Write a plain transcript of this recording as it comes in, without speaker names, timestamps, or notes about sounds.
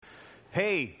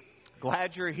Hey,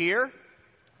 glad you're here.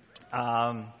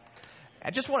 I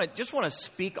just want to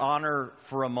speak honor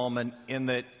for a moment in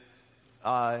that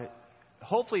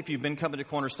hopefully if you've been coming to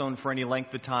Cornerstone for any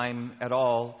length of time at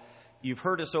all, you've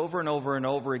heard us over and over and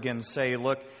over again say,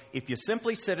 look, if you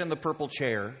simply sit in the purple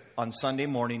chair on Sunday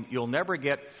morning, you'll never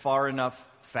get far enough,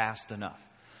 fast enough.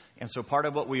 And so part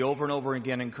of what we over and over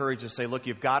again encourage is say, look,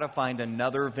 you've got to find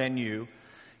another venue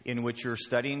in which you're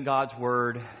studying God's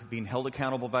Word, being held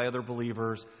accountable by other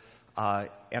believers.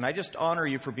 And I just honor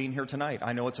you for being here tonight.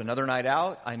 I know it's another night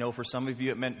out. I know for some of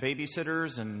you it meant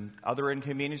babysitters and other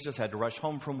inconveniences, had to rush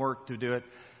home from work to do it.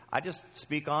 I just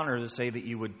speak honor to say that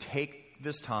you would take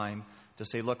this time to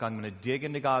say, look, I'm going to dig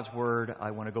into God's Word.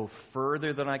 I want to go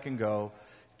further than I can go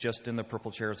just in the purple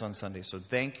chairs on Sunday. So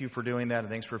thank you for doing that, and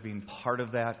thanks for being part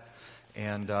of that.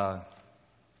 And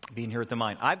being here at the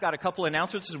Mine. I've got a couple of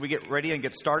announcements as we get ready and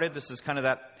get started. This is kind of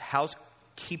that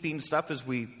housekeeping stuff as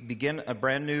we begin a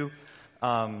brand new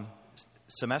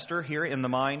semester here in the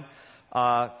Mine.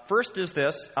 First is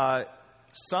this.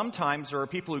 Sometimes there are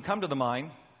people who come to the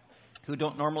Mine who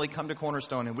don't normally come to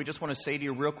Cornerstone, and we just want to say to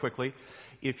you real quickly,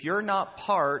 if you're not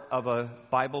part of a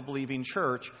Bible-believing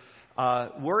church,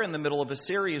 we're in the middle of a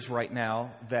series right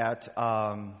now that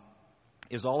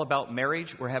is all about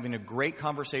marriage. We're having a great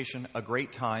conversation, a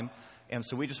great time. And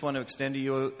so we just want to extend to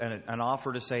you an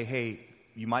offer to say, hey,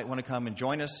 you might want to come and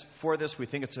join us for this. We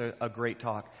think it's a great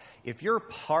talk. If you're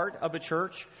part of a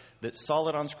church that's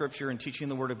solid on Scripture and teaching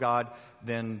the Word of God,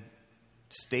 then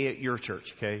stay at your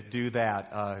church, okay? Do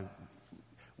that.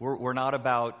 We're not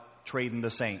about trading the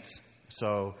saints.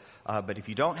 So, but if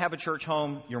you don't have a church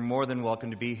home, you're more than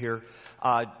welcome to be here.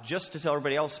 Just to tell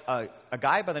everybody else, a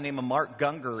guy by the name of Mark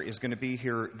Gungor is going to be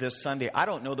here this Sunday. I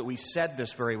don't know that we said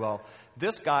this very well.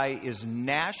 This guy is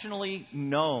nationally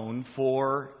known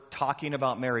for talking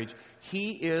about marriage.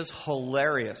 He is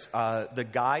hilarious. The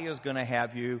guy is going to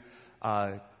have you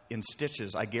in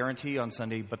stitches, I guarantee, on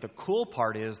Sunday. But the cool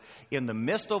part is, in the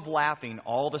midst of laughing,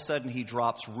 all of a sudden he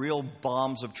drops real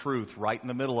bombs of truth right in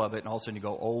the middle of it, and all of a sudden you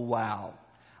go, oh, wow.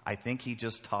 I think he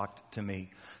just talked to me.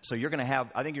 So I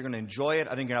think you're going to enjoy it.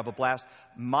 I think you're going to have a blast.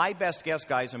 My best guess,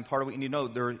 guys, and part of what you need to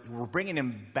know, we're bringing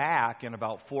him back in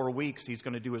about 4 weeks. He's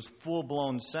going to do his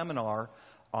full-blown seminar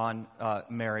on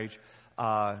marriage,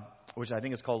 which I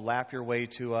think is called Laugh Your Way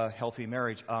to a Healthy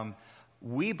Marriage.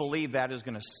 We believe that is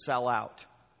going to sell out.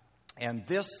 And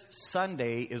this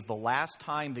Sunday is the last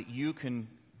time that you can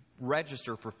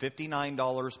register for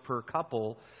 $59 per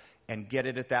couple and get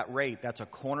it at that rate. That's a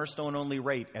Cornerstone-only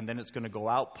rate, and then it's going to go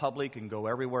out public and go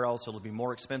everywhere else. It'll be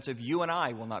more expensive. You and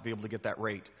I will not be able to get that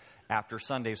rate after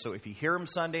Sunday. So if you hear him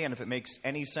Sunday, and if it makes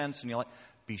any sense, and you're like,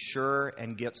 be sure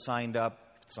and get signed up.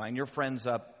 Sign your friends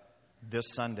up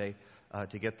this Sunday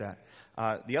to get that.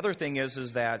 The other thing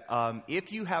is that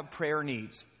if you have prayer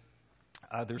needs,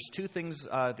 there's two things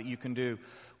that you can do.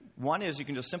 One is you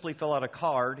can just simply fill out a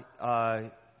card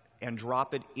and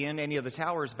drop it in any of the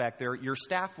towers back there. Your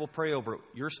staff will pray over it.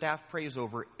 Your staff prays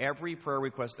over every prayer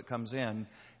request that comes in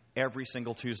every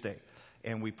single Tuesday.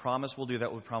 And we promise we'll do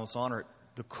that. We promise to honor it.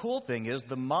 The cool thing is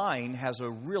the Mine has a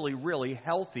really, really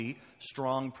healthy,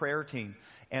 strong prayer team.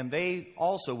 And they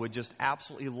also would just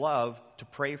absolutely love to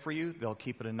pray for you. They'll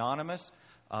keep it anonymous.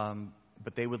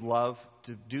 But they would love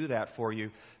to do that for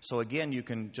you. So again, you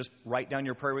can just write down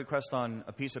your prayer request on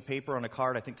a piece of paper, on a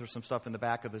card. I think there's some stuff in the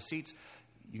back of the seats.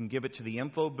 You can give it to the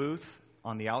info booth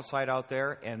on the outside out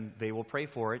there, and they will pray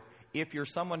for it. If you're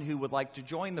someone who would like to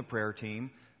join the prayer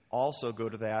team, also go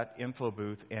to that info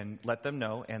booth and let them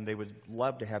know, and they would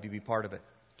love to have you be part of it.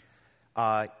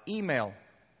 Email.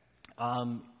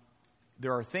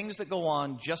 There are things that go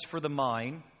on just for the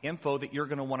Mine, info that you're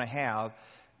going to want to have.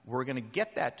 We're going to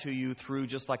get that to you through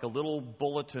just like a little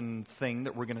bulletin thing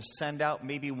that we're going to send out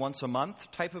maybe once a month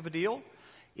type of a deal.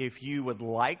 If you would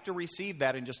like to receive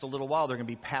that in just a little while, they're going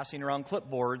to be passing around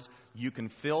clipboards. You can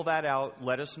fill that out.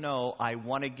 Let us know. I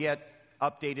want to get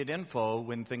updated info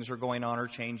when things are going on or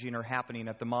changing or happening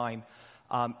at the Mine.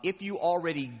 If you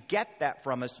already get that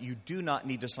from us, you do not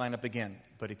need to sign up again.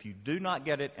 But if you do not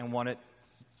get it and want it,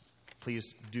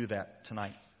 please do that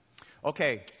tonight.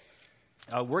 Okay.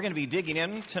 We're going to be digging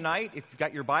in tonight. If you've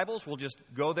got your Bibles, we'll just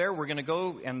go there. We're going to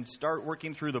go and start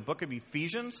working through the book of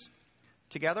Ephesians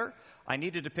together. I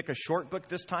needed to pick a short book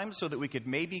this time so that we could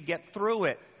maybe get through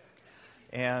it.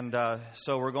 And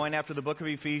so we're going after the book of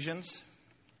Ephesians.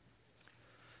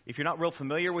 If you're not real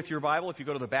familiar with your Bible, if you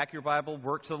go to the back of your Bible,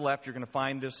 work to the left, you're going to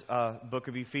find this book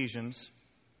of Ephesians.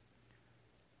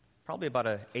 Probably about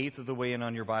an eighth of the way in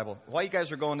on your Bible. While you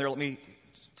guys are going there, let me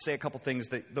say a couple things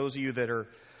that those of you that are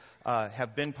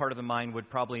have been part of the Mine would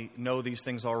probably know these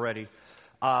things already.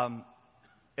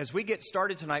 As we get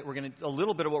started tonight, a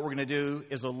little bit of what we're going to do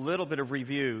is a little bit of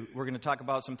review. We're going to talk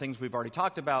about some things we've already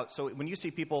talked about. So when you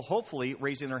see people hopefully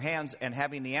raising their hands and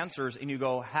having the answers, and you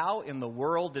go, how in the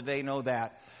world did they know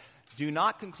that? Do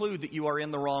not conclude that you are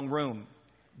in the wrong room.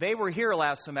 They were here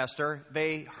last semester.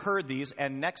 They heard these,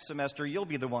 and next semester you'll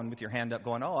be the one with your hand up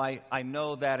going, oh, I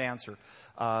know that answer.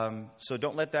 So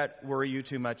don't let that worry you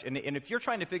too much. And if you're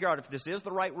trying to figure out if this is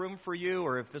the right room for you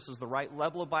or if this is the right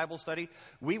level of Bible study,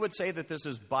 we would say that this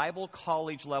is Bible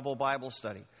college level Bible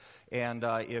study. And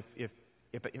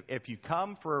if you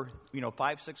come for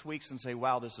 5-6 weeks and say,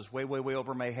 wow, this is way, way, way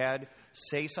over my head,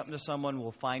 say something to someone.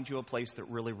 We'll find you a place that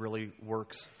really, really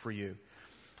works for you.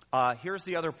 Here's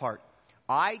the other part.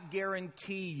 I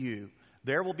guarantee you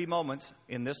there will be moments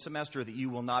in this semester that you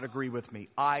will not agree with me.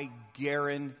 I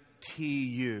guarantee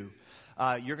you.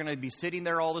 You're going to be sitting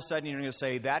there all of a sudden and you're going to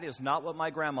say, that is not what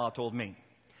my grandma told me.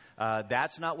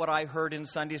 That's not what I heard in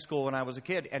Sunday school when I was a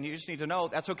kid. And you just need to know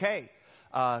that's okay.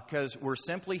 Because we're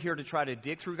simply here to try to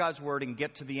dig through God's Word and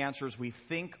get to the answers we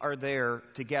think are there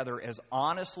together as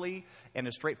honestly and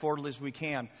as straightforwardly as we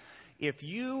can. If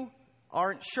you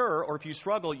aren't sure, or if you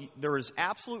struggle, there is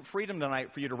absolute freedom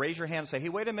tonight for you to raise your hand and say, hey,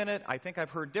 wait a minute, I think I've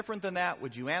heard different than that.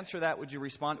 Would you answer that? Would you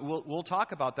respond? We'll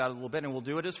talk about that a little bit, and we'll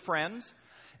do it as friends,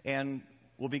 and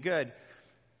we'll be good.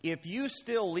 If you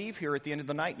still leave here at the end of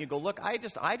the night and you go, look, I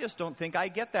just don't think I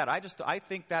get that. I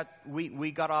think that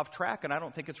we got off track, and I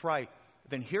don't think it's right.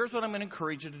 Then here's what I'm going to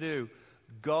encourage you to do.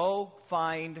 Go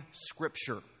find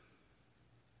Scripture.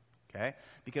 Okay?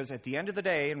 Because at the end of the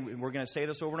day, and we're going to say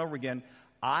this over and over again,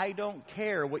 I don't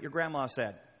care what your grandma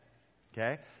said.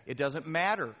 Okay? It doesn't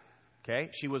matter. Okay?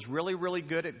 She was really, really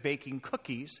good at baking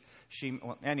cookies.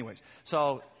 Anyways.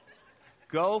 So,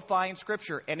 go find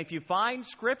Scripture. And if you find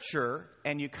Scripture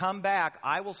and you come back,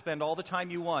 I will spend all the time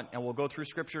you want. And we'll go through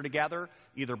Scripture together,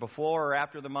 either before or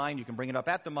after the mine. You can bring it up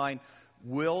at the mine.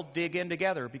 We'll dig in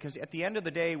together. Because at the end of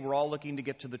the day, we're all looking to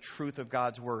get to the truth of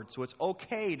God's Word. So it's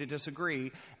okay to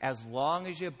disagree as long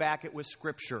as you back it with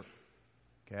Scripture.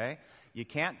 Okay? You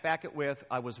can't back it with,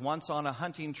 I was once on a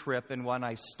hunting trip, and when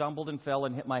I stumbled and fell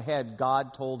and hit my head,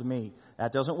 God told me.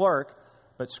 That doesn't work,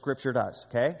 but Scripture does.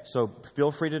 Okay? So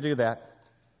feel free to do that.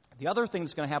 The other thing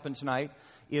that's going to happen tonight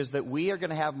is that we are going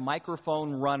to have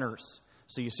microphone runners.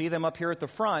 So you see them up here at the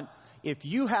front. If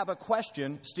you have a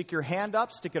question, stick your hand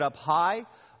up, stick it up high.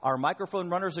 Our microphone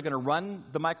runners are going to run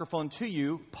the microphone to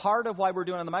you. Part of why we're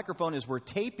doing it on the microphone is we're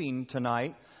taping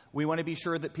tonight. We want to be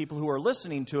sure that people who are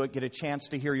listening to it get a chance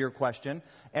to hear your question.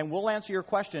 And we'll answer your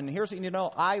question. Here's what you need to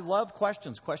know. I love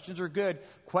questions. Questions are good.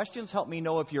 Questions help me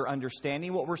know if you're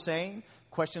understanding what we're saying.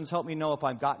 Questions help me know if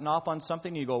I've gotten off on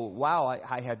something. You go, wow,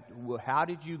 how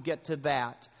did you get to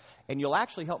that? And you'll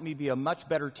actually help me be a much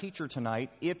better teacher tonight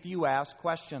if you ask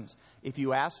questions. If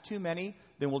you ask too many,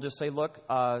 then we'll just say, look,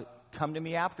 come to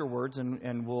me afterwards,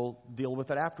 and we'll deal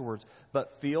with it afterwards.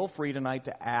 But feel free tonight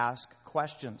to ask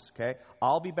questions, okay?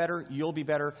 I'll be better, you'll be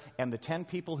better, and the 10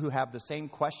 people who have the same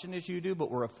question as you do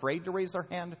but were afraid to raise their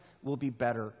hand will be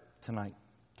better tonight,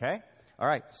 okay? All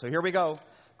right, so here we go.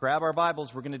 Grab our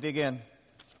Bibles. We're going to dig in.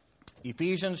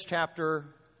 Ephesians chapter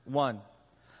 1.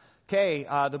 Okay,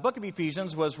 the book of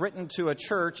Ephesians was written to a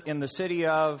church in the city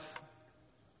of...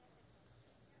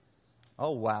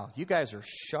 Oh, wow. You guys are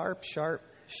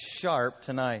sharp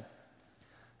tonight.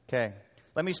 Okay,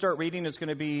 let me start reading. It's going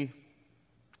to be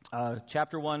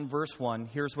chapter 1, verse 1.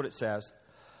 Here's what it says.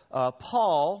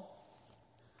 Paul,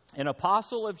 an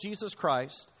apostle of Jesus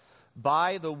Christ,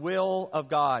 by the will of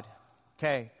God.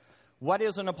 Okay, what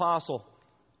is an apostle?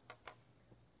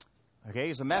 Okay,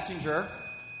 he's a messenger.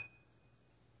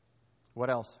 What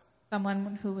else?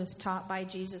 Someone who was taught by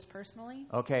Jesus personally.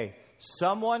 Okay,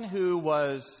 someone who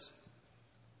was,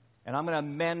 and I'm going to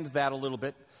amend that a little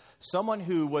bit, someone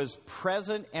who was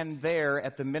present and there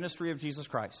at the ministry of Jesus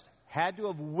Christ. Had to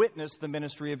have witnessed the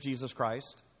ministry of Jesus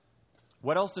Christ.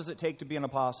 What else does it take to be an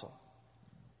apostle?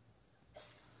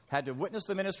 Had to witness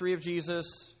the ministry of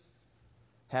Jesus.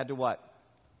 Had to what?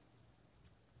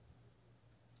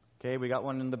 Okay, we got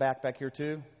one in the back here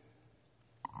too.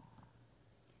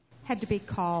 Had to be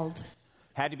called.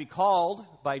 Had to be called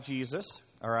by Jesus.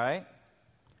 All right.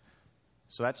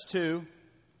 So that's 2.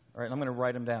 All right, I'm going to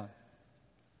write them down.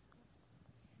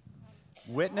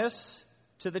 Witness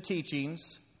to the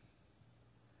teachings.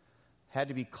 Had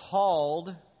to be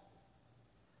called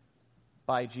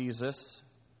by Jesus.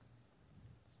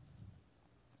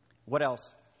 What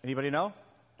else? Anybody know?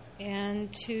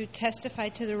 And to testify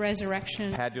to the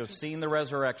resurrection. Had to have seen the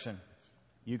resurrection.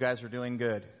 You guys are doing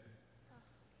good.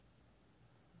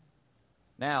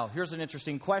 Now, here's an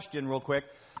interesting question real quick.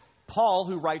 Paul,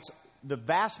 who writes the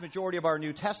vast majority of our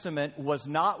New Testament was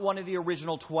not one of the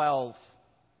original 12,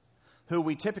 who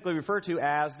we typically refer to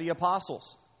as the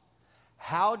apostles.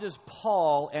 How does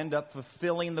Paul end up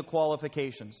fulfilling the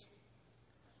qualifications?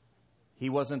 He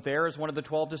wasn't there as one of the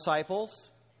 12 disciples.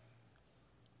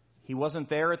 He wasn't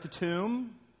there at the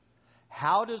tomb.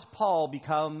 How does Paul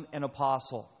become an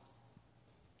apostle?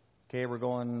 Okay, we're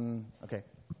going... Okay.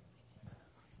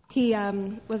 He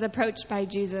was approached by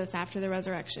Jesus after the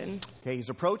resurrection. Okay, he's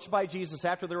approached by Jesus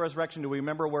after the resurrection. Do we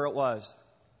remember where it was?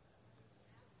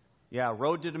 Yeah,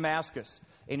 road to Damascus.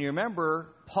 And you remember,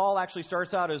 Paul actually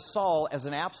starts out as Saul, as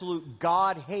an absolute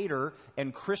God-hater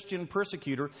and Christian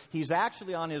persecutor. He's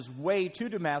actually on his way to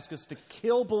Damascus to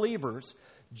kill believers.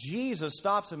 Jesus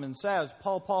stops him and says,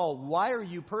 Paul, why are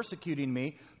you persecuting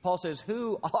me? Paul says,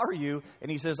 who are you? And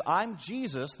he says, I'm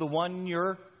Jesus, the one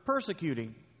you're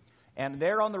persecuting. And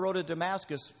there on the road to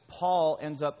Damascus, Paul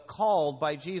ends up called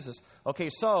by Jesus. Okay,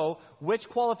 so which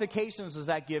qualifications does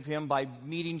that give him by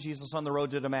meeting Jesus on the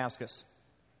road to Damascus?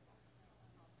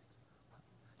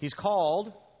 He's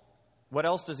called. What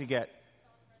else does he get?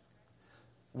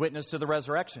 Witness to the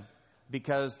resurrection.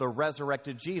 Because the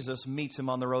resurrected Jesus meets him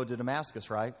on the road to Damascus,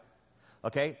 right?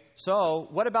 Okay, so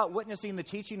what about witnessing the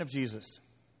teaching of Jesus?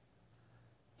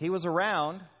 He was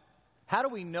around. How do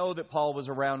we know that Paul was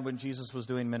around when Jesus was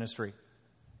doing ministry?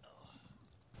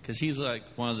 Because he's like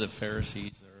one of the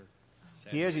Pharisees.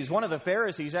 He is. He's one of the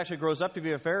Pharisees. He actually grows up to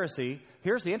be a Pharisee.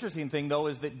 Here's the interesting thing, though,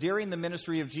 is that during the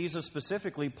ministry of Jesus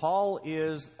specifically, Paul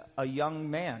is a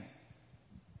young man.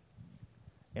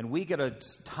 And we get a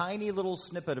tiny little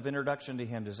snippet of introduction to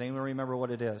him. Does anyone remember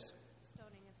what it is?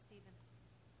 Stoning of Stephen.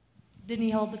 Didn't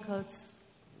he hold the coats?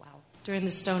 Wow. During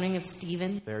the stoning of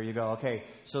Stephen? There you go. Okay.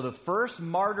 So the first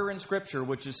martyr in Scripture,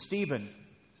 which is Stephen,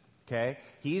 okay,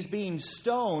 he's being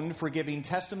stoned for giving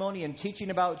testimony and teaching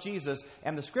about Jesus.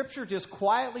 And the Scripture just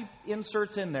quietly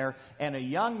inserts in there, and a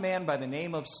young man by the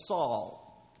name of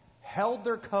Saul held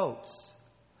their coats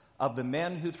of the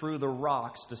men who threw the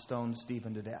rocks to stone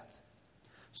Stephen to death.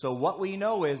 So what we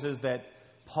know is that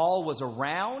Paul was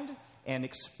around and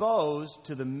exposed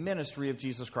to the ministry of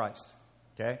Jesus Christ.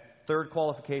 Okay? Third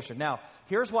qualification. Now,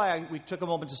 here's why we took a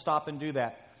moment to stop and do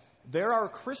that. There are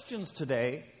Christians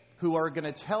today who are going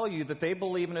to tell you that they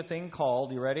believe in a thing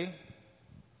called, you ready?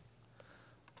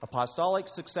 Apostolic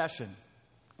succession.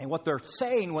 And what they're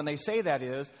saying when they say that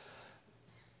is,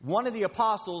 one of the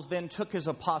apostles then took his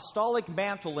apostolic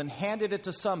mantle and handed it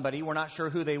to somebody, we're not sure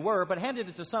who they were, but handed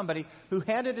it to somebody who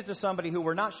handed it to somebody who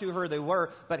we're not sure who they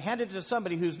were, but handed it to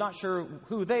somebody who's not sure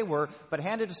who they were, but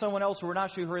handed it to someone else who we're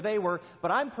not sure who they were, but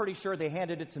I'm pretty sure they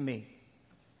handed it to me.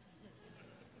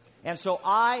 And so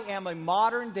I am a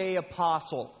modern day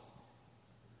apostle.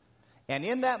 And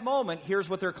in that moment, here's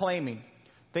what they're claiming.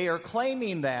 They are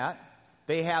claiming that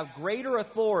they have greater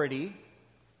authority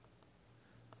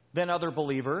than other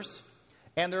believers,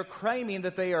 and they're claiming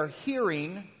that they are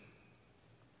hearing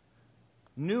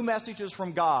new messages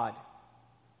from God.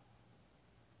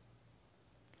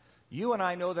 You and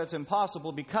I know that's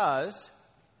impossible because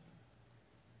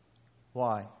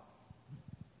why?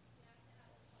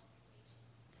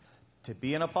 To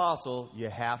be an apostle, you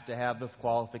have to have the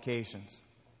qualifications.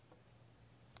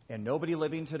 And nobody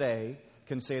living today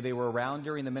can say they were around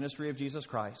during the ministry of Jesus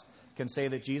Christ, can say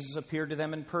that Jesus appeared to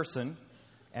them in person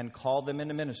and called them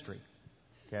into ministry.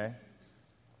 Okay?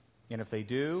 And if they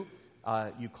do,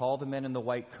 you call the men in the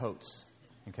white coats.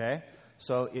 Okay?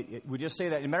 So we just say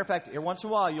that. As a matter of fact, every once in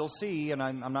a while you'll see, and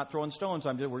I'm not throwing stones,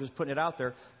 we're just putting it out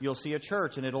there, you'll see a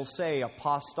church and it'll say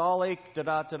apostolic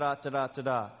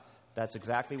da-da-da-da-da-da-da. That's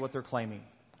exactly what they're claiming.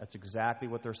 That's exactly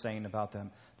what they're saying about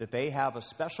them. That they have a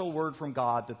special word from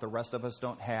God that the rest of us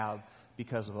don't have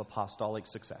because of apostolic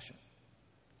succession.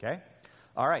 Okay?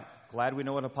 All right. Glad we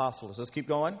know what apostle is. Let's keep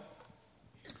going.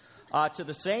 To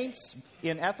the saints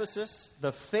in Ephesus,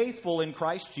 the faithful in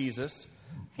Christ Jesus,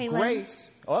 Hey, grace.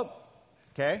 Oh,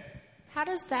 okay. How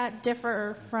does that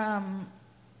differ from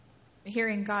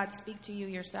hearing God speak to you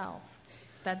yourself,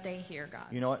 that they hear God?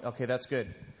 You know what? Okay, that's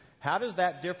good. How does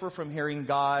that differ from hearing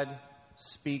God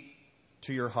speak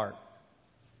to your heart?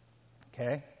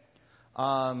 Okay.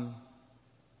 I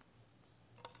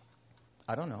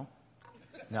don't know.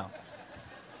 No.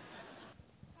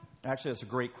 Actually, that's a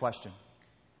great question.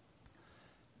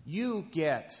 You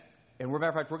get, and matter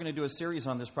of fact, we're going to do a series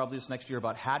on this probably this next year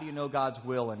about how do you know God's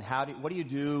will and what do you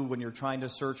do when you're trying to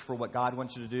search for what God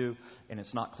wants you to do and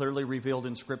it's not clearly revealed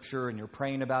in Scripture and you're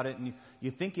praying about it and you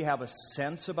think you have a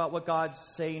sense about what God's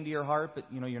saying to your heart, but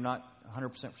you're not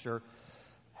 100% sure.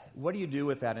 What do you do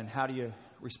with that and how do you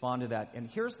respond to that? And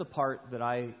here's the part that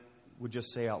I would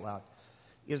just say out loud,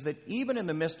 is that even in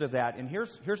the midst of that, and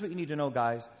here's what you need to know,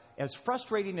 guys, as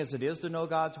frustrating as it is to know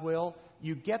God's will,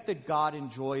 you get that God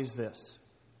enjoys this.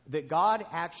 That God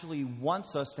actually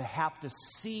wants us to have to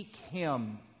seek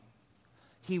Him.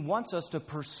 He wants us to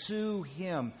pursue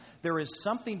Him. There is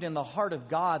something in the heart of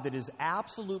God that is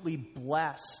absolutely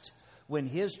blessed when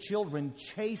His children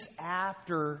chase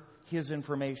after His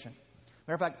information.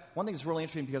 Matter of fact, one thing that's really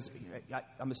interesting, because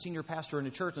I'm a senior pastor in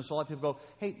a church, and so a lot of people go,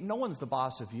 hey, no one's the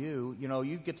boss of you. You know,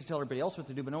 you get to tell everybody else what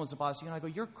to do, but no one's the boss of you. And I go,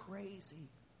 you're crazy.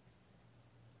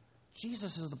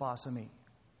 Jesus is the boss of me.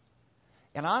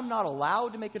 And I'm not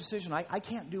allowed to make a decision. I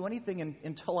can't do anything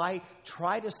until I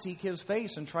try to seek His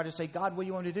face and try to say, God, what do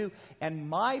you want me to do? And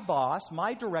my boss,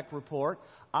 my direct report,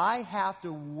 I have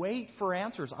to wait for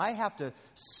answers. I have to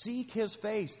seek His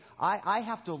face. I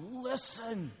have to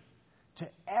listen to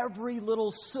every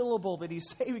little syllable that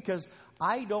He's saying, because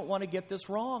I don't want to get this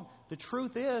wrong. The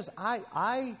truth is,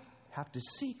 I have to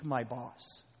seek my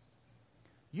boss.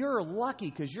 You're lucky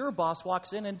because your boss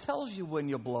walks in and tells you when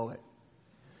you blow it.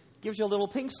 Gives you a little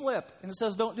pink slip and it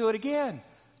says, don't do it again.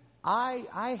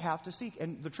 I have to seek.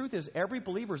 And the truth is, every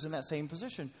believer is in that same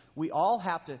position. We all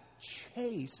have to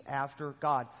chase after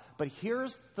God. But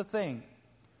here's the thing.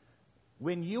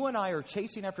 When you and I are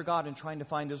chasing after God and trying to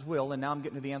find His will, and now I'm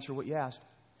getting to the answer to what you asked,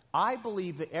 I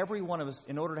believe that every one of us,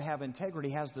 in order to have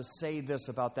integrity, has to say this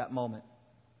about that moment.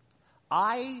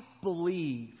 I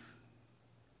believe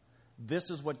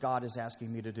this is what God is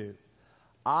asking me to do.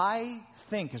 I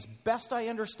think, as best I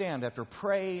understand, after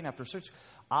praying, after search,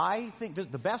 I think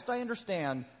that the best I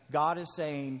understand, God is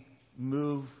saying,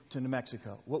 move to New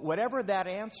Mexico. Whatever that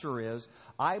answer is,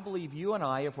 I believe you and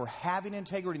I, if we're having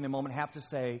integrity in the moment, have to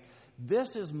say,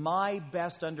 this is my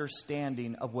best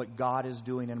understanding of what God is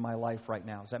doing in my life right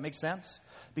now. Does that make sense?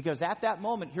 Because at that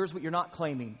moment, here's what you're not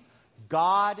claiming.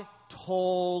 God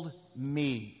told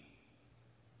me.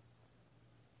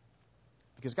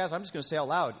 Because, guys, I'm just going to say out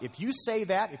loud, if you say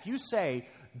that, if you say,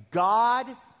 God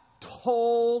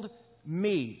told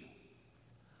me,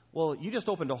 well, you just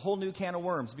opened a whole new can of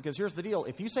worms. Because here's the deal.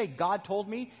 If you say, God told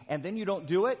me, and then you don't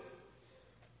do it,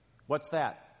 what's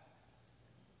that?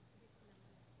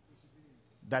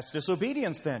 That's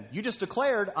disobedience then. You just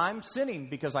declared, I'm sinning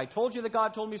because I told you that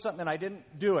God told me something and I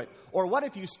didn't do it. Or what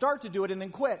if you start to do it and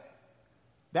then quit?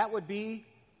 That would be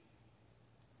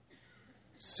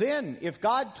sin. If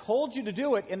God told you to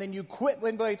do it and then you quit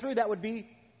midway through, that would be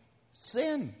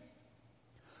sin.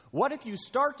 What if you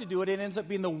start to do it and it ends up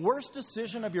being the worst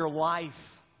decision of your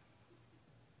life?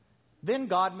 Then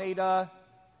God made a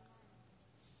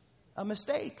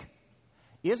mistake.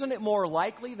 Isn't it more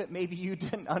likely that maybe you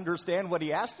didn't understand what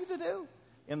He asked you to do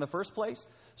in the first place?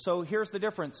 So here's the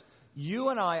difference. You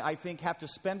and I think, have to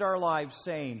spend our lives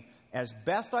saying, as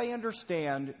best I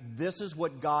understand, this is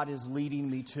what God is leading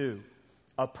me to.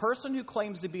 A person who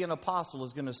claims to be an apostle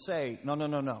is going to say,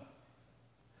 no.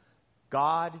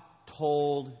 God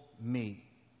told me.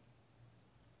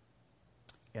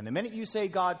 And the minute you say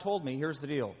God told me, here's the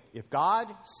deal. If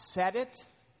God said it,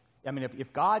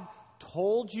 if God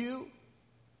told you,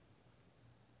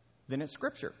 then it's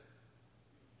Scripture.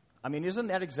 Isn't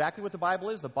that exactly what the Bible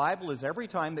is? The Bible is every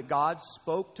time that God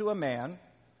spoke to a man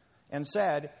and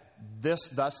said, this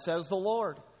thus says the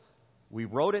Lord. We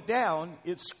wrote it down.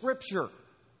 It's Scripture.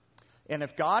 And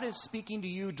if God is speaking to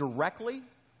you directly,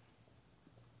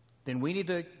 then we need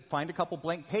to find a couple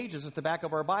blank pages at the back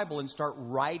of our Bible and start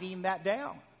writing that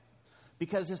down.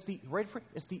 Because it's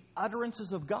the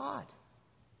utterances of God.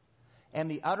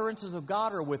 And the utterances of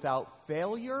God are without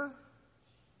failure,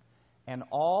 and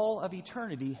all of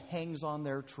eternity hangs on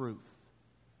their truth.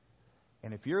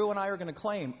 And if you and I are going to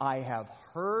claim, I have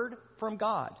heard from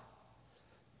God,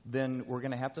 then we're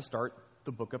going to have to start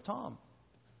the book of Tom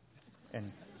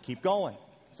and keep going.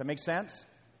 Does that make sense?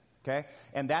 Okay?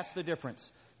 And that's the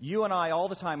difference. You and I, all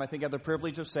the time, I think, have the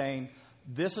privilege of saying,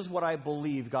 this is what I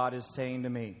believe God is saying to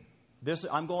me.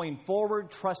 I'm going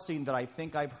forward trusting that I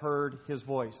think I've heard His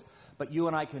voice. But you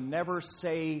and I can never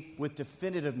say with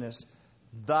definitiveness,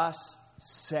 thus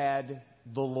said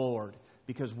the Lord.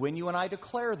 Because when you and I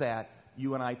declare that,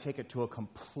 you and I take it to a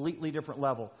completely different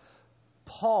level.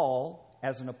 Paul,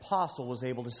 as an apostle, was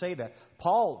able to say that.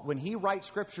 Paul, when he writes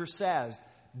Scripture, says,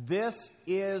 this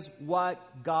is what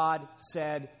God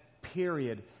said,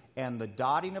 period. And the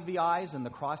dotting of the I's and the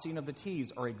crossing of the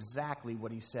T's are exactly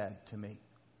what he said to me.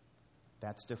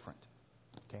 That's different.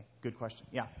 Okay, good question.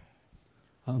 Yeah.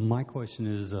 My question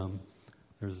is,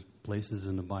 there's places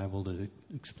in the Bible that it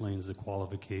explains the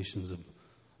qualifications of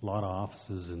a lot of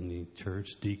offices in the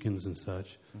church, deacons and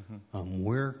such. Mm-hmm.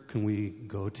 Where can we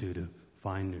go to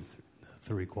find the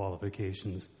three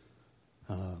qualifications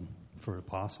for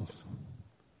apostles?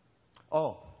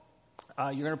 You're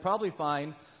going to probably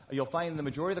find You'll find the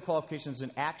majority of the qualifications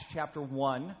in Acts chapter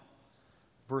 1,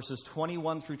 verses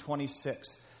 21 through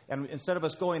 26. And instead of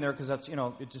us going there, because that's,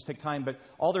 it just takes time, but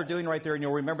all they're doing right there, and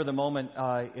you'll remember the moment,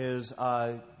 is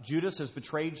Judas has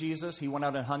betrayed Jesus. He went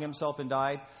out and hung himself and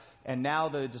died. And now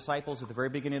the disciples at the very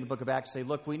beginning of the book of Acts say,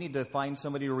 look, we need to find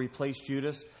somebody to replace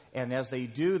Judas. And as they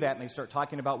do that and they start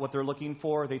talking about what they're looking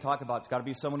for, they talk about it's got to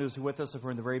be someone who's with us if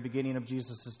we're in the very beginning of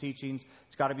Jesus' teachings.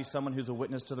 It's got to be someone who's a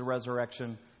witness to the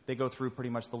resurrection. They go through pretty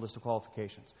much the list of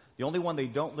qualifications. The only one they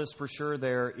don't list for sure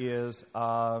there is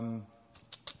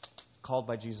called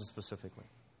by Jesus specifically.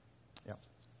 Yeah.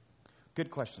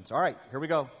 Good questions. All right, here we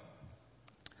go.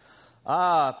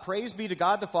 Praise be to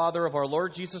God the Father of our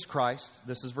Lord Jesus Christ.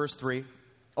 This is verse 3.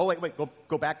 Oh, wait.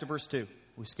 Go back to verse 2.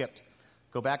 We skipped.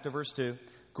 Go back to verse 2.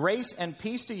 Grace and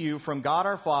peace to you from God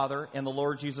our Father and the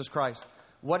Lord Jesus Christ.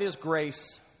 What is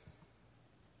grace?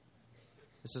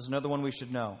 This is another one we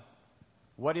should know.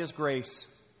 What is grace?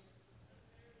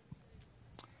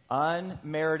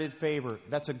 Unmerited favor.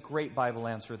 That's a great Bible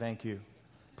answer. Thank you.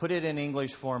 Put it in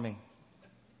English for me.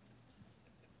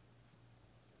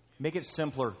 Make it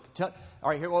simpler. All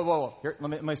right, here, whoa. Here,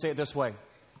 let me say it this way.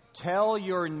 Tell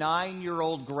your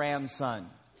 9-year-old grandson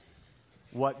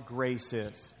what grace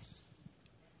is.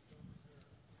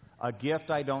 A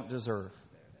gift I don't deserve.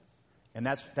 And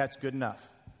that's good enough.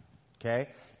 Okay?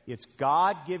 It's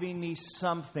God giving me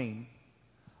something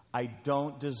I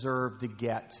don't deserve to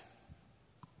get.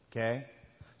 Okay?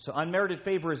 So unmerited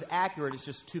favor is accurate. It's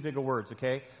just too big of words.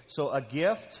 Okay? So a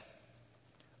gift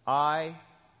I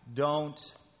don't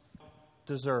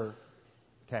deserve.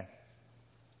 Okay.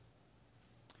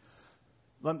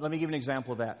 Let me give an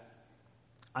example of that.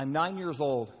 I'm 9 years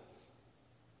old.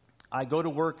 I go to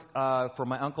work for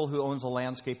my uncle who owns a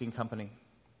landscaping company.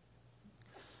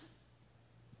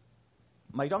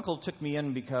 My uncle took me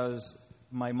in because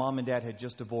my mom and dad had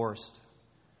just divorced,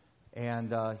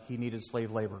 and he needed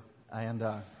slave labor. And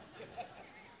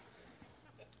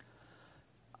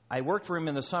I worked for him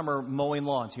in the summer mowing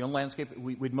lawns. He owned landscape.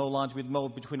 We'd mow lawns. We'd mow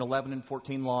between 11 and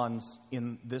 14 lawns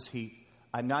in this heat.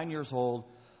 I'm 9 years old.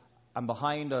 I'm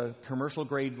behind a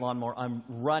commercial-grade lawnmower. I'm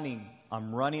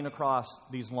running across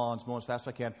these lawns, mowing as fast as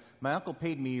I can. My uncle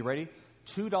paid me, you ready?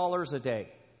 $2 a day.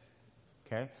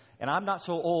 Okay? And I'm not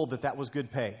so old that was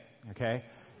good pay. Okay?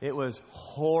 It was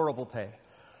horrible pay.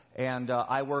 And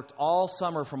I worked all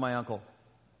summer for my uncle.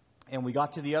 And we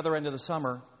got to the other end of the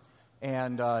summer,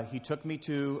 and he took me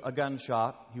to a gun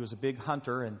shop. He was a big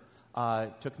hunter, and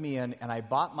took me in, and I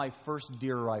bought my first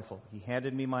deer rifle. He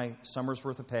handed me my summer's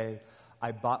worth of pay.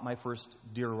 I bought my first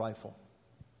deer rifle.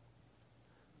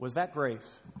 Was that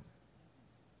grace?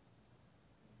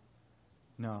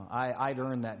 No, I'd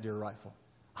earned that deer rifle.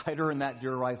 I'd earned that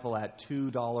deer rifle at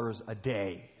 $2 a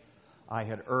day. I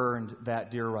had earned that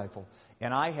deer rifle.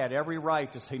 And I had every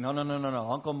right to say, no.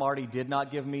 Uncle Marty did not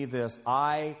give me this.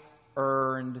 I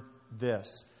earned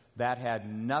this. That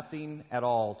had nothing at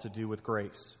all to do with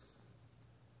grace.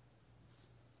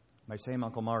 My same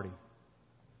Uncle Marty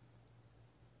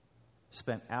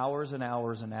spent hours and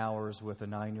hours and hours with a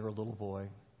 9-year-old little boy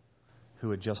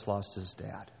who had just lost his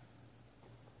dad.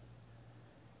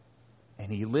 And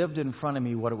he lived in front of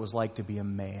me what it was like to be a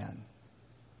man,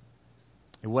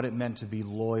 and what it meant to be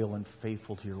loyal and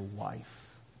faithful to your wife,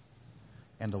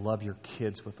 and to love your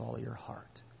kids with all your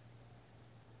heart.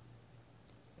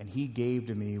 And he gave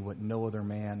to me what no other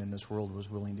man in this world was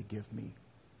willing to give me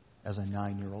as a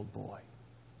 9-year-old boy.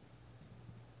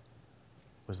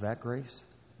 Was that grace?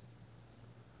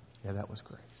 Yeah, that was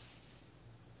grace.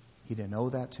 He didn't owe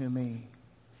that to me.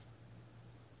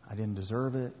 I didn't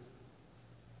deserve it.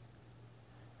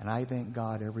 And I thank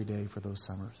God every day for those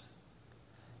summers,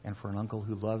 and for an uncle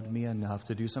who loved me enough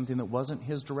to do something that wasn't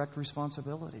his direct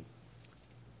responsibility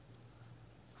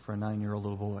for a 9-year-old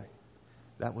little boy.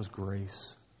 That was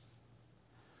grace.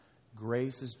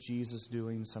 Grace is Jesus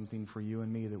doing something for you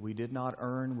and me that we did not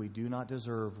earn, we do not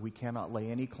deserve. We cannot lay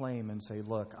any claim and say,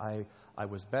 look, I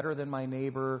was better than my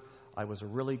neighbor. I was a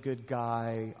really good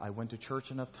guy. I went to church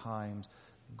enough times.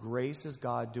 Grace is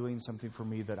God doing something for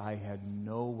me that I had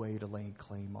no way to lay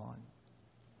claim on.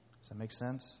 Does that make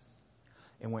sense?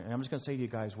 And I'm just going to say to you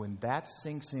guys, when that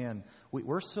sinks in,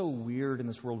 we're so weird in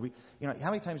this world.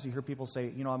 How many times do you hear people say,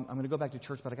 I'm going to go back to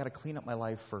church, but I got to clean up my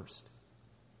life first?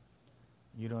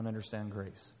 You don't understand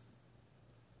grace.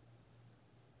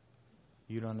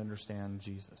 You don't understand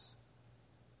Jesus.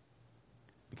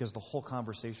 Because the whole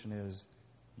conversation is,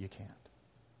 you can't.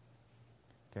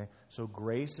 Okay? So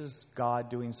grace is God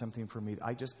doing something for me.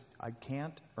 I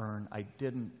can't earn. I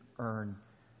didn't earn.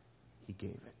 He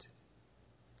gave it.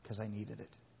 Because I needed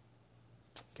it.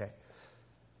 Okay.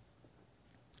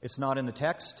 It's not in the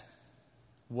text.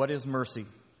 What is mercy?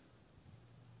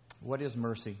 What is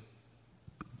mercy?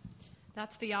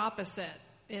 That's the opposite.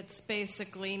 It's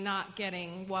basically not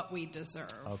getting what we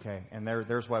deserve. Okay, and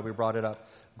there's why we brought it up.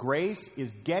 Grace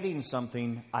is getting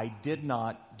something I did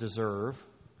not deserve.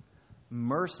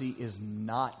 Mercy is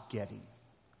not getting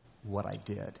what I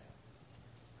did.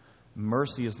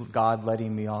 Mercy is God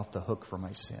letting me off the hook for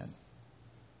my sin.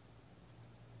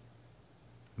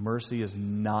 Mercy is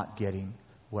not getting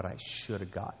what I should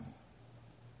have gotten.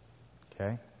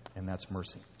 Okay? And that's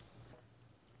mercy.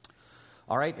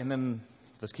 All right, and then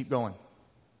let's keep going.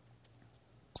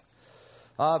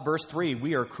 Verse 3,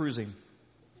 we are cruising.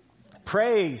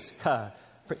 Praise.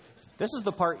 This is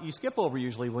the part you skip over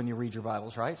usually when you read your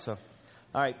Bibles, right? So,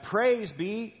 all right. Praise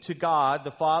be to God,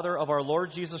 the Father of our Lord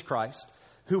Jesus Christ,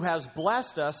 who has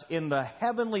blessed us in the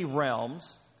heavenly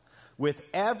realms with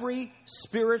every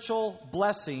spiritual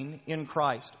blessing in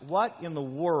Christ. What in the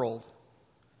world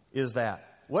is that?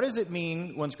 What does it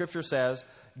mean when Scripture says,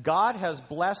 God has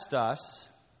blessed us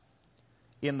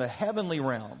in the heavenly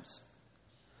realms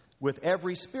with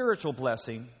every spiritual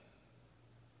blessing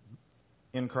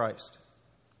in Christ?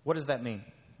 What does that mean?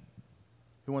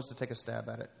 Who wants to take a stab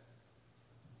at it?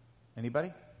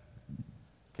 Anybody?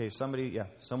 Okay,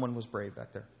 someone was brave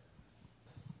back there.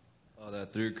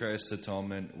 That through Christ's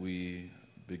atonement, we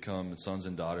become sons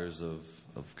and daughters of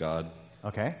God.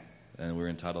 Okay. And we're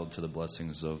entitled to the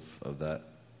blessings of that.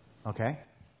 Okay.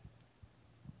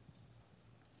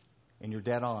 And you're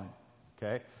dead on.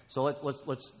 Okay. So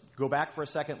let's go back for a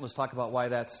second. Let's talk about why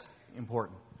that's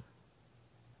important.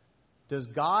 Does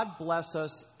God bless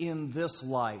us in this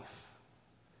life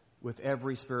with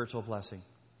every spiritual blessing?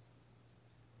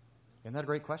 Isn't that a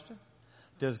great question?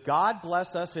 Does God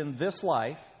bless us in this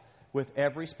life with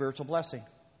every spiritual blessing?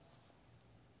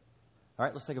 All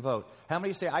right, let's take a vote. How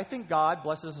many say, I think God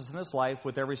blesses us in this life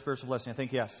with every spiritual blessing? I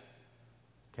think yes.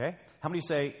 Okay. How many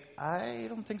say, I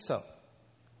don't think so?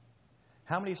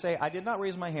 How many say, I did not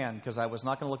raise my hand because I was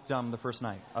not going to look dumb the first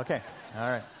night? Okay. All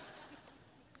right.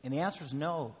 And the answer is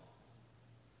no.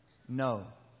 No,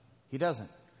 he doesn't.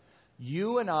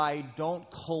 You and I don't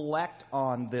collect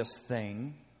on this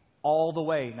thing all the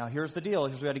way. Now, here's the deal.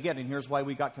 Here's what we got to get, and here's why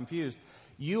we got confused.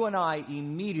 You and I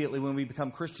immediately, when we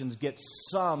become Christians, get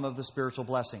some of the spiritual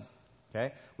blessing.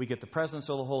 Okay? We get the presence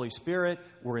of the Holy Spirit.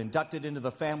 We're inducted into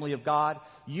the family of God.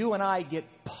 You and I get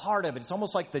part of it. It's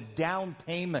almost like the down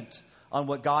payment on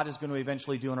what God is going to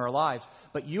eventually do in our lives.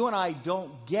 But you and I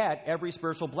don't get every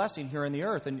spiritual blessing here in the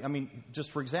earth. And I mean,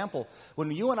 just for example,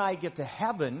 when you and I get to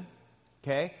heaven,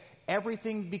 okay,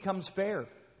 everything becomes fair.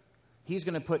 He's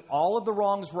going to put all of the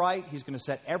wrongs right. He's going to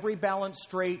set every balance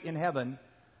straight in heaven.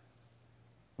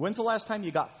 When's the last time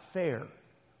you got fair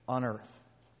on earth?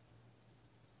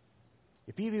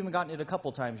 If you've even gotten it a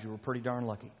couple times, you were pretty darn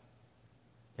lucky.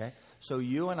 Okay? So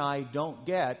you and I don't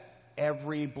get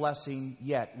every blessing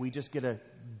yet. We just get a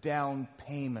down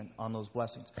payment on those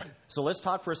blessings. So let's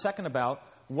talk for a second about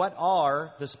what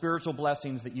are the spiritual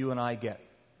blessings that you and I get.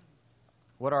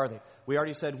 What are they? We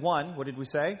already said one. What did we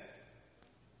say?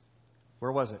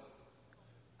 Where was it?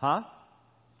 Huh?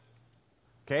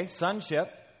 Okay,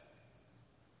 sonship.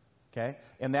 Okay,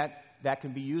 and that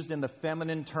can be used in the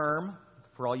feminine term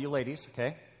for all you ladies.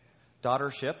 Okay,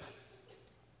 daughtership.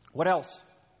 What else?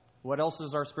 What else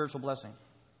is our spiritual blessing?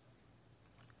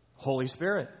 Holy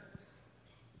Spirit.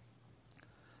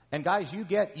 And guys, you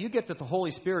get that the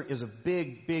Holy Spirit is a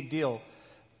big, big deal.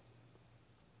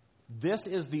 This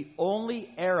is the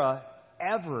only era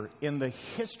ever in the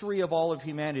history of all of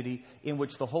humanity in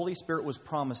which the Holy Spirit was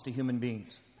promised to human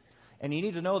beings. And you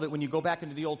need to know that when you go back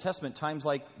into the Old Testament, times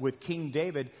like with King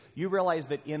David, you realize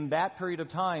that in that period of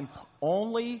time,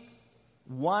 only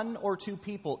one or two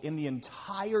people in the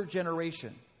entire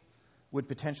generation would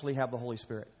potentially have the Holy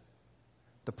Spirit.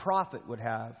 The prophet would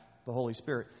have the Holy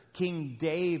Spirit. King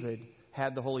David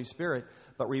had the Holy Spirit.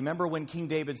 But remember when King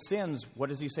David sins, what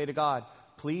does he say to God?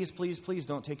 Please, please, please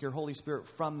don't take your Holy Spirit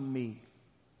from me.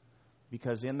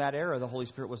 Because in that era, the Holy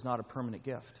Spirit was not a permanent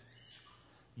gift.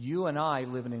 You and I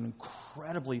live in an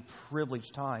incredibly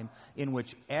privileged time in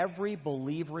which every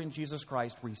believer in Jesus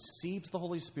Christ receives the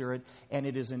Holy Spirit, and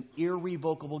it is an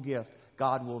irrevocable gift.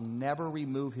 God will never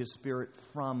remove His Spirit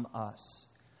from us.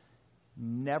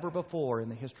 Never before in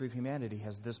the history of humanity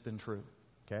has this been true.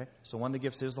 Okay? So one of the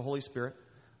gifts is the Holy Spirit.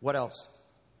 What else?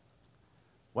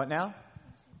 What now?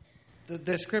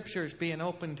 The Scriptures being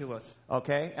open to us.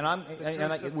 Okay,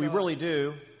 and we really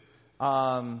do.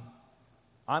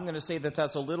 I'm going to say that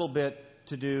that's a little bit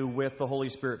to do with the Holy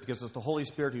Spirit, because it's the Holy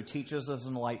Spirit who teaches us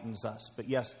and enlightens us. But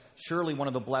yes, surely one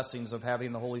of the blessings of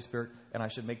having the Holy Spirit, and I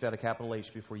should make that a capital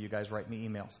H before you guys write me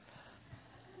emails.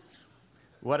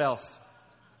 What else?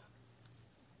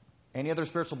 Any other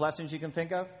spiritual blessings you can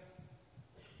think of?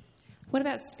 What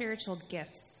about spiritual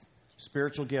gifts?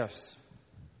 Spiritual gifts.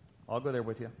 I'll go there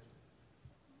with you.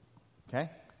 Okay?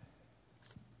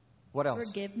 What else?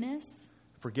 Forgiveness.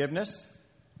 Forgiveness.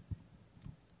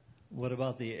 What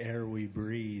about the air we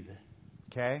breathe?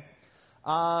 Okay.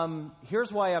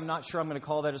 Here's why I'm not sure I'm going to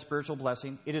call that a spiritual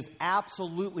blessing. It is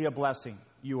absolutely a blessing.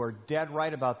 You are dead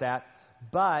right about that.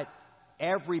 But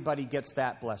everybody gets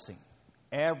that blessing.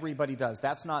 Everybody does.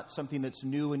 That's not something that's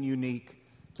new and unique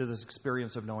to this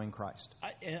experience of knowing Christ.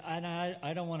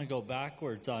 I don't want to go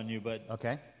backwards on you, but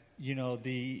okay. You know,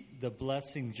 the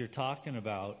blessings you're talking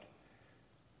about,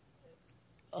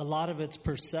 a lot of it's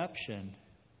perception,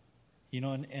 you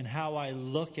know, and how I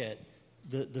look at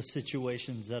the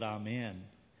situations that I'm in.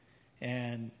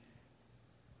 And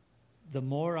the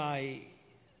more I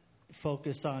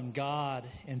focus on God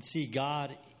and see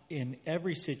God in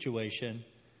every situation,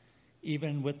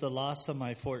 even with the loss of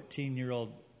my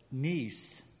 14-year-old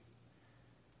niece,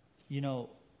 you know,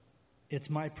 it's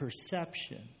my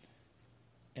perception.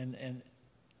 And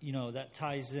you know, that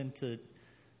ties into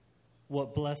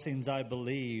what blessings I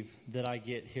believe that I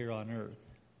get here on earth,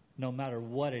 no matter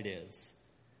what it is.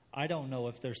 I don't know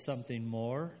if there's something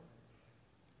more,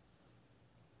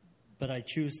 but I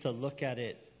choose to look at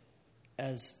it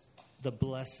as the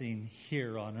blessing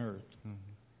here on earth. Mm-hmm.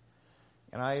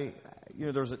 And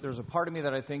there's a part of me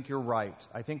that I think you're right.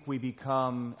 I think we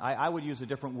become, I would use a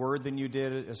different word than you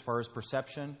did as far as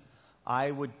perception.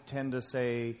 I would tend to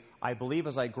say, I believe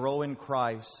as I grow in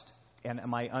Christ and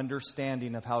my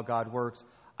understanding of how God works,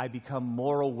 I become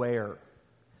more aware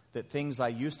that things I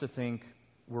used to think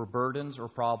were burdens or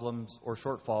problems or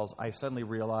shortfalls, I suddenly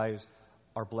realize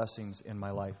are blessings in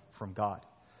my life from God.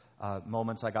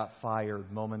 Moments I got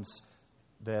fired, moments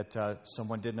that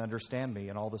someone didn't understand me,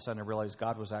 and all of a sudden I realized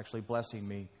God was actually blessing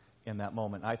me in that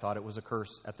moment. I thought it was a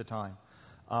curse at the time.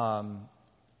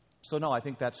 So no, I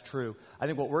think that's true. I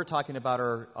think what we're talking about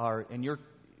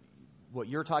what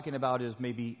you're talking about is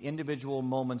maybe individual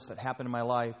moments that happen in my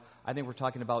life. I think we're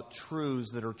talking about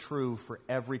truths that are true for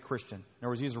every Christian. In other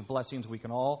words, these are blessings we can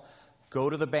all go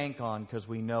to the bank on because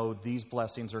we know these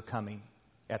blessings are coming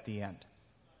at the end.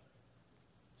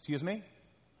 Excuse me?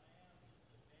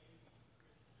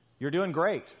 You're doing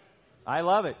great. I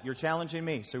love it. You're challenging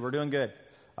me, so we're doing good.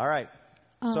 All right.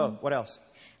 So, what else?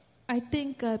 I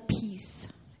think peace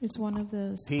is one of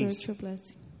the spiritual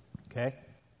blessings. Okay.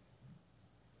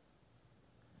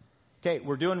 Okay,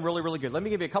 we're doing really, really good. Let me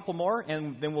give you a couple more,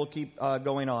 and then we'll keep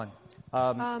going on.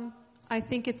 I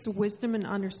think it's wisdom and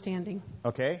understanding.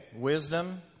 Okay,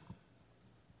 wisdom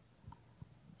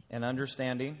and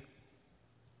understanding.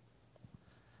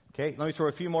 Okay, let me throw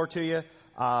a few more to you.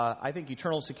 I think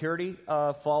eternal security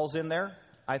falls in there.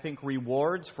 I think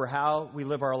rewards for how we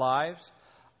live our lives.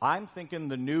 I'm thinking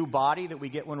the new body that we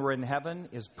get when we're in heaven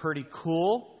is pretty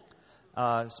cool,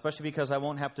 especially because I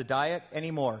won't have to diet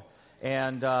anymore.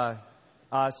 And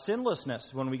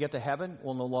sinlessness, when we get to heaven,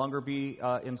 will no longer be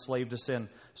enslaved to sin.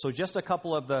 So just a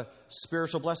couple of the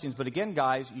spiritual blessings. But again,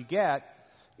 guys, you get,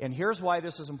 and here's why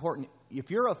this is important. If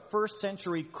you're a first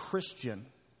century Christian,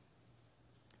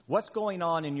 what's going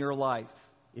on in your life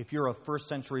if you're a first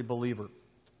century believer?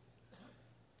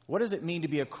 What does it mean to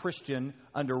be a Christian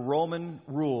under Roman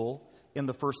rule in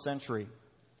the first century?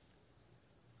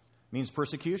 It means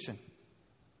persecution.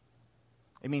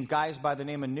 It means guys by the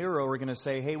name of Nero are going to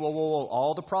say, hey, whoa,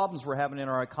 all the problems we're having in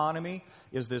our economy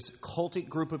is this cultic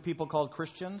group of people called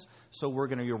Christians, so we're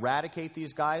going to eradicate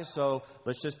these guys, so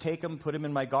let's just take them, put them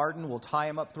in my garden, we'll tie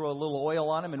them up, throw a little oil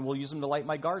on them, and we'll use them to light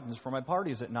my gardens for my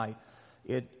parties at night.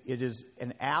 It is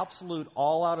an absolute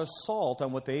all-out assault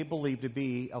on what they believe to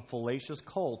be a fallacious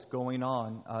cult going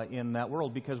on in that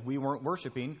world, because we weren't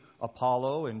worshiping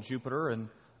Apollo and Jupiter and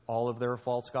all of their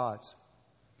false gods.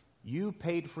 You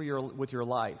paid with your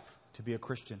life to be a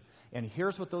Christian. And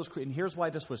here's why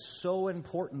this was so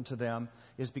important to them,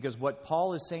 is because what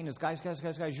Paul is saying is, guys,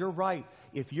 you're right.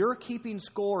 If you're keeping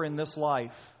score in this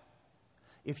life,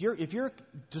 if you're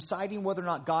deciding whether or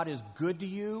not God is good to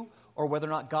you or whether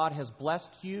or not God has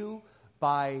blessed you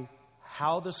by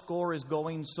how the score is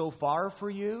going so far for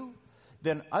you,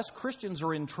 then us Christians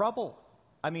are in trouble.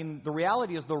 I mean, the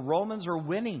reality is the Romans are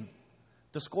winning.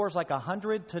 The score is like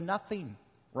 100-0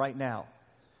 right now.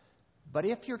 But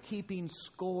if you're keeping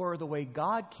score the way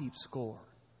God keeps score,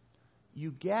 you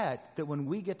get that when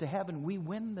we get to heaven, we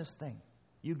win this thing.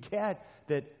 You get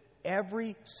that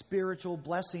every spiritual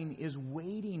blessing is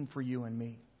waiting for you and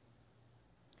me.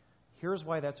 Here's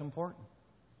why that's important.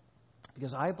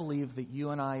 Because I believe that you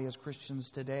and I as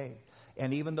Christians today,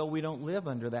 and even though we don't live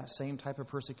under that same type of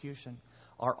persecution,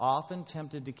 are often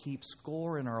tempted to keep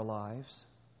score in our lives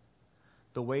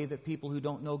the way that people who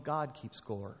don't know God keep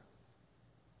score.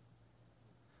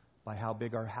 By how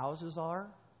big our houses are,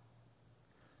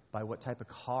 by what type of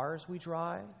cars we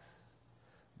drive,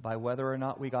 by whether or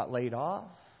not we got laid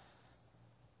off.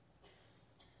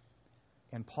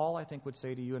 And Paul, I think, would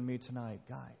say to you and me tonight,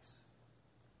 guys,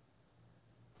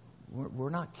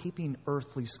 we're not keeping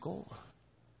earthly score.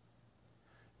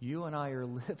 You and I are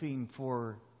living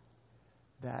for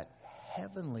that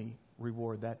heavenly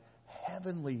reward, that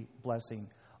heavenly blessing.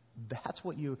 That's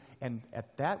what you, and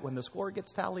at that, when the score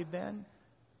gets tallied, then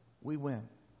we win.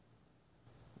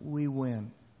 We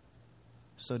win.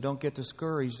 So don't get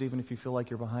discouraged even if you feel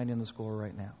like you're behind in the score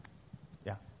right now.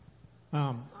 Yeah.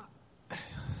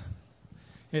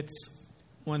 It's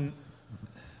when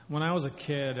I was a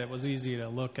kid, it was easy to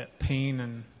look at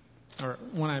pain or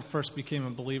when I first became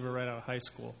a believer right out of high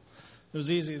school, it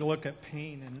was easy to look at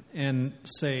pain and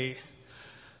say,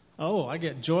 oh, I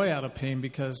get joy out of pain,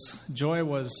 because joy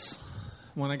was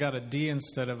when I got a D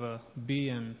instead of a B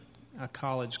in a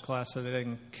college class that I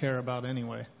didn't care about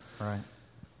anyway. Right.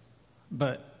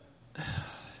 But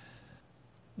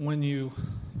we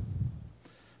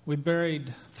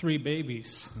buried 3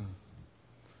 babies.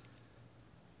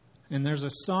 And there's a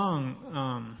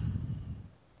song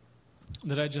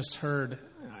that I just heard.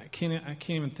 I can't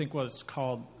even think what it's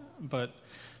called, but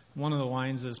one of the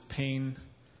lines is pain.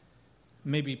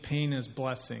 Maybe pain is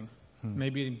blessing.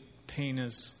 Maybe pain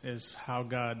is how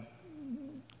God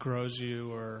grows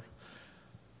you or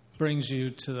brings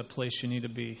you to the place you need to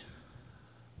be.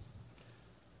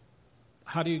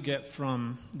 How do you get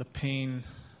from the pain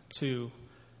to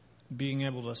being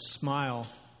able to smile?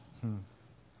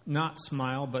 Not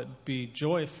smile, but be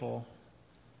joyful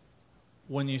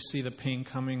when you see the pain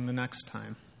coming the next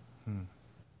time.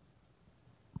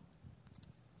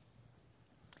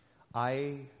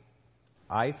 I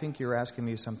think you're asking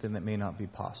me something that may not be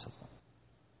possible.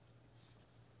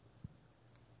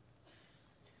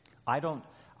 I don't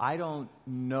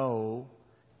know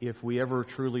if we ever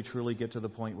truly get to the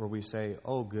point where we say,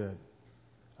 oh, good,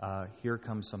 here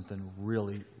comes something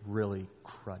really, really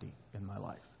cruddy in my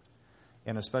life.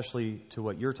 And especially to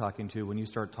what you're talking to, when you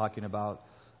start talking about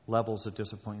levels of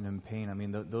disappointment and pain, I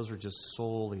mean, those are just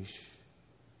soulish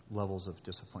levels of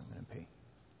disappointment and pain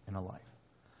in a life.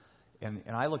 And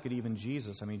I look at even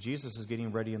Jesus. I mean, Jesus is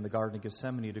getting ready in the Garden of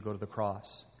Gethsemane to go to the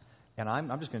cross. And I'm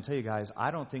just going to tell you guys,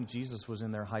 I don't think Jesus was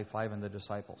in there high-fiving the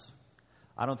disciples.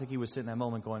 I don't think he was sitting in that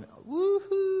moment going,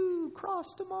 woohoo,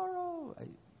 cross tomorrow.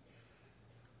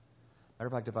 Matter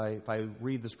of fact, if I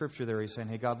read the scripture there, he's saying,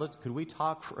 hey, God, could we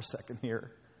talk for a second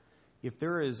here? If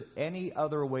there is any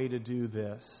other way to do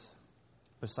this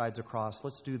besides a cross,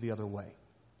 let's do the other way.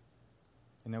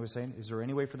 And I was saying, is there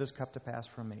any way for this cup to pass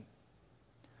from me?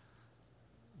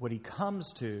 What he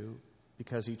comes to,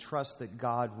 because he trusts that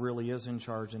God really is in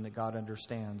charge and that God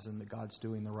understands and that God's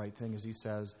doing the right thing, is he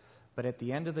says, but at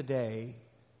the end of the day,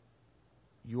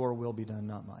 your will be done,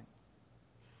 not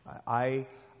mine.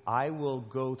 I will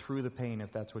go through the pain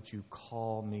if that's what you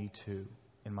call me to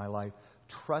in my life,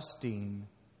 trusting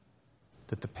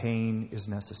that the pain is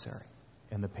necessary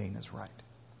and the pain is right.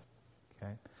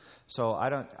 Okay? So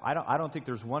I don't think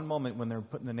there's one moment when they're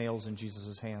putting the nails in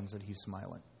Jesus' hands that he's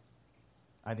smiling.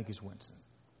 I think he's wincing.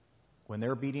 When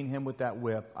they're beating him with that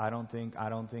whip, I don't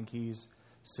think he's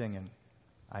singing.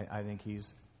 I think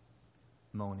he's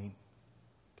moaning.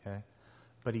 Okay?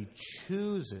 But he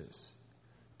chooses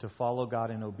to follow God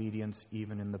in obedience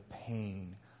even in the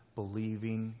pain,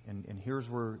 believing, and here's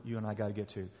where you and I got to get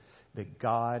to, that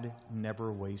God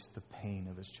never wastes the pain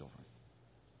of his children.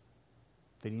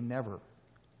 That he never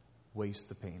wastes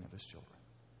the pain of his children.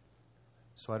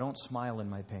 So I don't smile in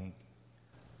my pain.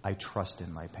 I trust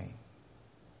in my pain.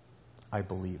 I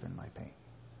believe in my pain.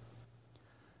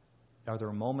 Are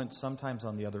there moments sometimes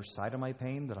on the other side of my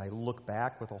pain that I look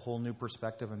back with a whole new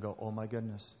perspective and go, oh my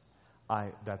goodness,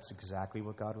 that's exactly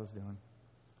what God was doing.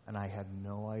 And I had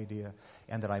no idea.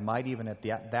 And that I might even at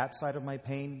that side of my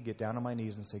pain get down on my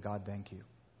knees and say, God, thank you.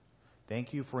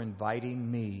 Thank you for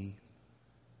inviting me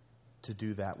to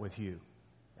do that with you.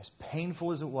 As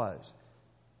painful as it was,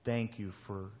 thank you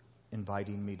for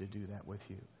inviting me to do that with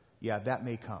you. Yeah, that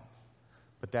may come.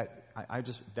 But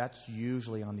that's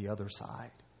usually on the other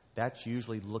side. That's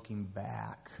usually looking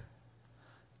back.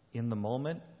 In the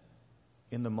moment,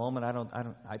 I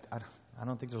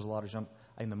don't think there's a lot of jump.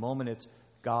 In the moment, it's,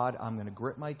 God, I'm going to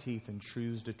grit my teeth and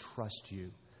choose to trust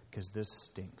you because this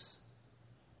stinks.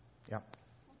 Yep.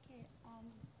 Okay.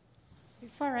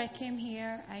 Before I came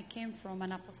here, I came from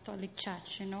an apostolic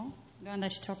church, the one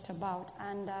that you talked about.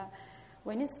 And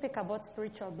when you speak about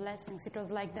spiritual blessings, it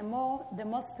was like the more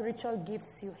spiritual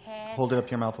gifts you had. Hold it up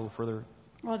to your mouth a little further.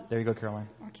 Well, there you go, Caroline.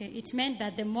 Okay, it meant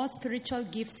that the more spiritual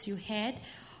gifts you had,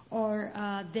 or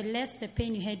the less the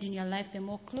pain you had in your life, the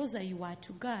more closer you are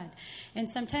to God. And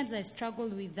sometimes I struggle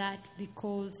with that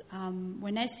because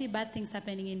when I see bad things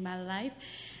happening in my life,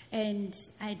 and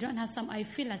I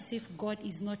feel as if God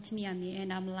is not near me,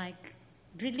 and I'm like,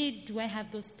 really, do I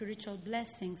have those spiritual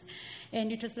blessings?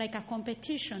 And it was like a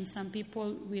competition. Some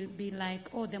people will be like,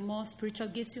 oh, the more spiritual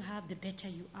gifts you have, the better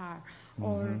you are. Mm-hmm.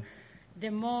 Or the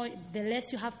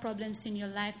less you have problems in your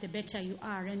life, the better you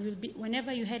are. And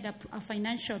whenever you had a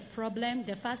financial problem,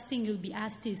 the first thing you'll be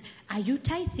asked is, are you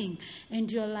tithing?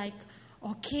 And you're like,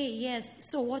 okay, yes,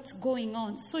 so what's going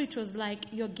on? So it was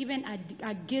like you're given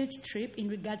a guilt trip in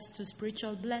regards to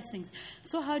spiritual blessings.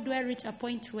 So how do I reach a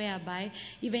point whereby,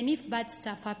 even if bad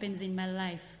stuff happens in my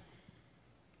life,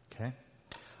 okay,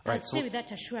 I'll stay with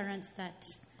that assurance that.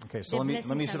 Okay, so let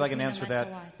me see if I can answer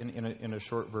that in a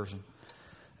short version.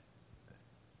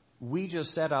 We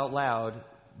just said out loud,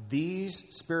 these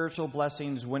spiritual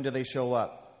blessings, when do they show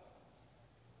up?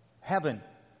 Heaven.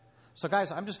 So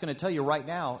guys, I'm just going to tell you right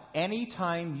now,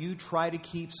 anytime you try to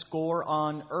keep score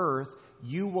on earth,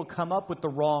 you will come up with the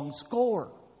wrong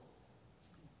score.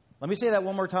 Let me say that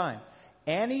one more time.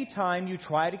 Anytime you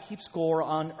try to keep score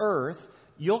on earth,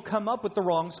 you'll come up with the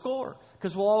wrong score.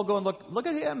 Because we'll all go and look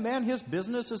at him, man, his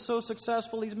business is so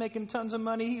successful, he's making tons of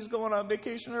money, he's going on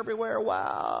vacation everywhere,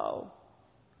 wow.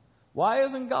 Why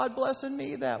isn't God blessing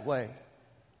me that way?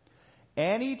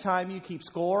 Anytime you keep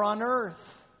score on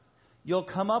earth, you'll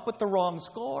come up with the wrong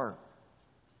score.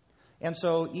 And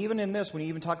so even in this, when you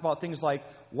even talk about things like,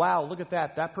 wow, look at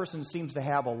that. That person seems to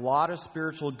have a lot of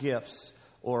spiritual gifts,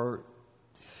 or,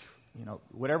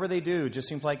 whatever they do just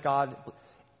seems like God.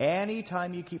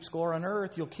 Anytime you keep score on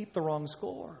earth, you'll keep the wrong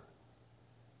score.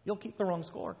 You'll keep the wrong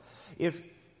score. If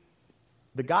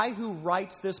the guy who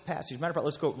writes this passage, matter of fact,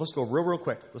 let's go real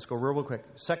quick. Let's go real quick.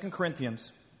 2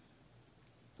 Corinthians.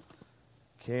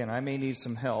 Okay, and I may need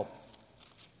some help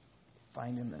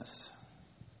finding this.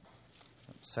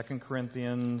 2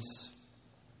 Corinthians.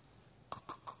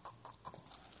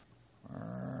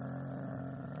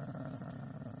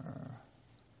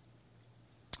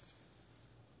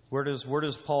 Where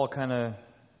does Paul kind of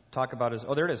talk about his...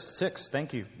 Oh, there it is. 6.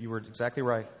 Thank you. You were exactly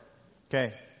right.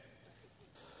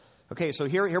 Okay, so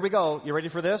here we go. You ready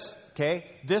for this? Okay.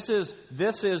 This is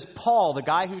Paul, the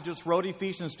guy who just wrote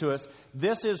Ephesians to us.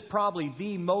 This is probably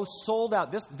the most sold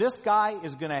out. This guy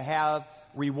is going to have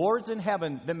rewards in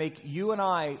heaven that make you and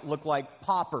I look like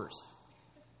paupers.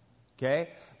 Okay?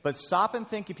 But stop and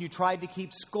think if you tried to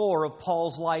keep score of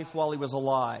Paul's life while he was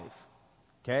alive.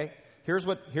 Okay? Here's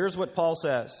what Paul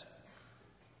says.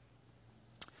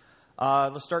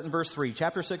 Let's start in verse 3.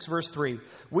 Chapter 6, verse 3.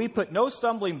 We put no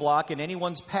stumbling block in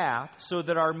anyone's path so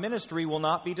that our ministry will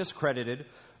not be discredited.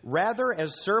 Rather,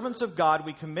 as servants of God,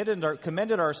 we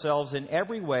commended ourselves in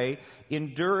every way,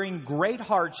 enduring great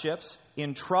hardships,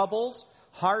 in troubles,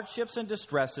 hardships and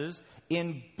distresses,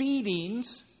 in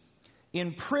beatings,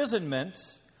 imprisonment,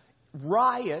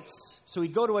 riots. So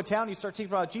he'd go to a town, he'd start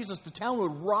teaching about Jesus, the town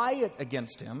would riot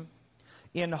against him.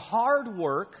 In hard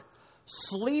work,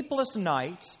 sleepless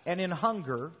nights, and in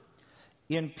hunger,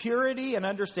 in purity and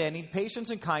understanding,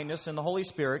 patience and kindness, in the Holy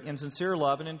Spirit, in sincere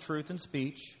love and in truth and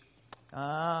speech.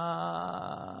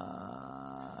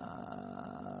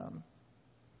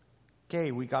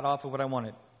 Okay, we got off of what I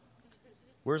wanted.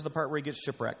 Where's the part where he gets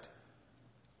shipwrecked?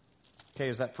 Okay,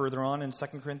 is that further on in 2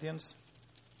 Corinthians?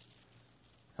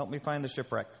 Help me find the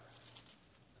shipwreck.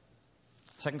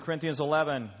 2 Corinthians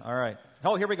 11. All right.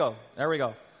 Oh, here we go. There we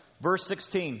go. Verse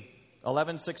 16.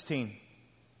 11:16.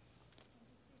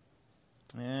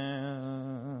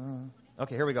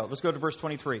 Okay, here we go. Let's go to verse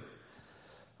 23.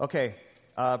 Okay,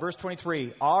 verse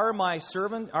 23. Are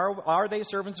they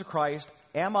servants of Christ?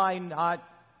 Am I not?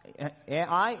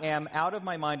 I am out of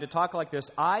my mind to talk like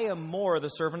this. I am more the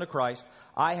servant of Christ.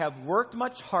 I have worked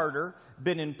much harder,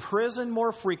 been in prison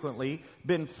more frequently,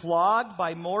 been flogged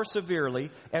by more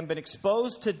severely, and been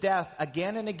exposed to death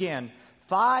again and again.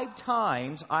 5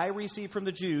 times I received from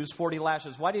the Jews 40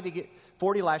 lashes. Why did he get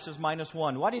 40 lashes minus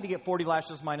 1? Why did he get 40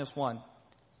 lashes minus 1?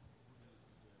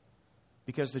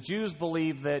 Because the Jews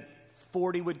believed that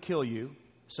 40 would kill you,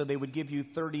 so they would give you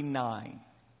 39.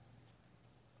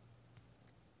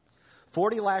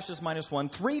 40 lashes minus 1.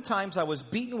 3 times I was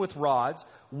beaten with rods.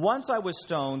 Once I was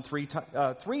stoned. 3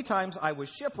 times I was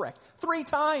shipwrecked. 3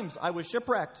 times I was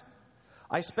shipwrecked.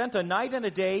 I spent a night and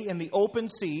a day in the open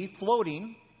sea,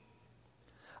 floating.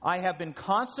 I have been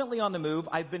constantly on the move.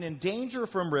 I've been in danger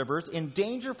from rivers, in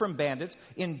danger from bandits,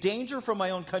 in danger from my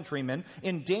own countrymen,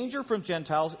 in danger from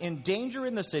Gentiles, in danger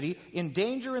in the city, in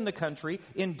danger in the country,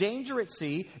 in danger at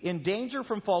sea, in danger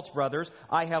from false brothers.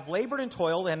 I have labored and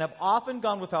toiled and have often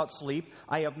gone without sleep.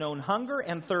 I have known hunger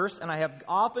and thirst, and I have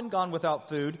often gone without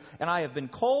food, and I have been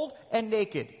cold and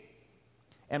naked.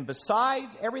 And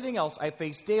besides everything else, I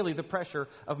face daily the pressure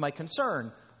of my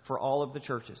concern for all of the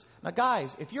churches. Now,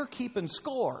 guys, if you're keeping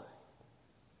score,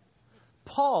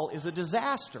 Paul is a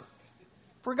disaster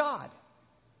for God.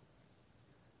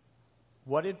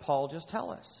 What did Paul just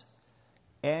tell us?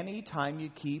 Anytime you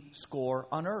keep score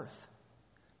on earth,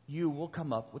 you will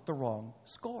come up with the wrong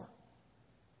score.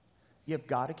 You've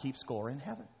got to keep score in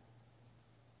heaven.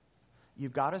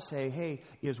 You've got to say, hey,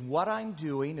 is what I'm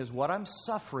doing, is what I'm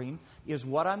suffering, is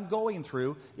what I'm going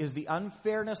through, is the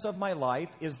unfairness of my life,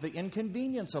 is the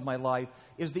inconvenience of my life,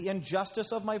 is the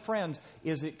injustice of my friends,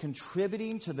 is it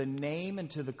contributing to the name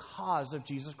and to the cause of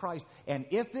Jesus Christ? And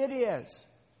if it is,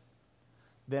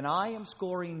 then I am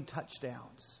scoring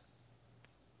touchdowns.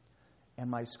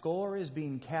 And my score is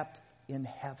being kept in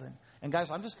heaven. And guys,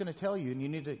 I'm just going to tell you, and you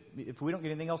need to, if we don't get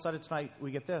anything else out of tonight,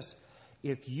 we get this.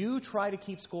 If you try to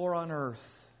keep score on earth,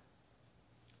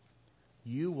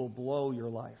 you will blow your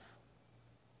life.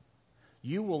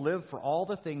 You will live for all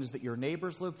the things that your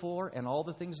neighbors live for, and all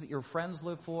the things that your friends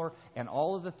live for, and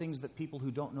all of the things that people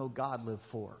who don't know God live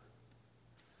for.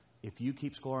 If you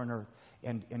keep score on earth.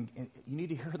 And you need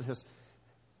to hear this.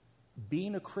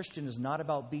 Being a Christian is not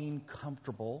about being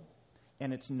comfortable,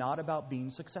 and it's not about being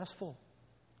successful.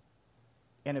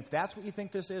 And if that's what you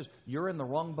think this is, you're in the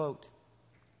wrong boat.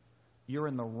 You're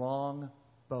in the wrong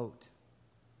boat.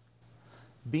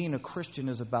 Being a Christian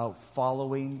is about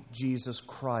following Jesus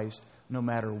Christ no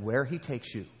matter where He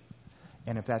takes you.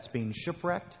 And if that's being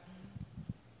shipwrecked,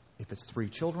 if it's 3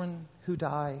 children who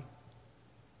die,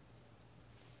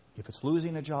 if it's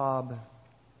losing a job,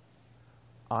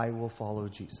 I will follow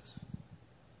Jesus.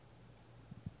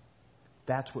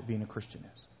 That's what being a Christian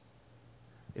is.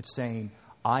 It's saying,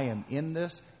 I am in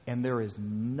this, and there is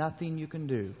nothing you can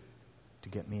do to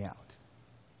get me out.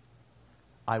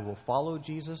 I will follow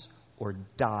Jesus or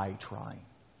die trying,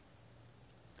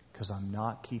 because I'm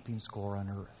not keeping score on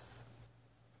earth.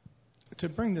 To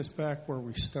bring this back where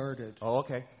we started. Oh,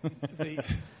 okay.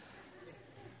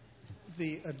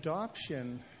 the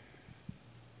adoption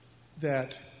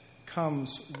that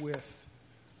comes with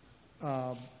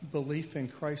belief in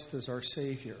Christ as our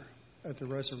Savior at the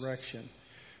resurrection.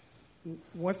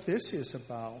 What this is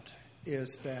about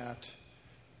is that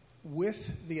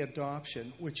with the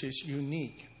adoption, which is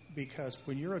unique, because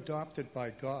when you're adopted by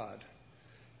God,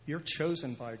 you're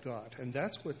chosen by God. And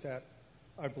that's what that,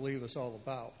 I believe, is all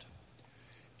about.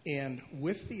 And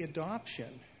with the adoption,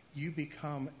 you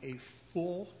become a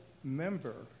full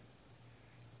member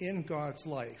in God's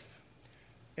life.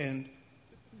 And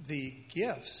the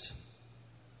gifts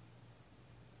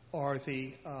are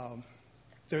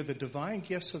they're the divine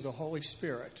gifts of the Holy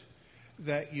Spirit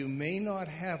that you may not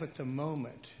have at the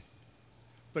moment,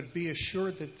 but be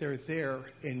assured that they're there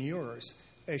in yours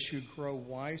as you grow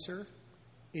wiser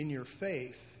in your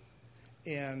faith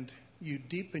and you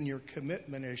deepen your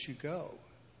commitment as you go.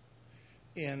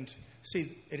 And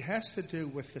see, it has to do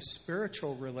with the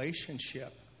spiritual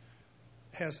relationship.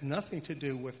 It has nothing to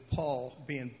do with Paul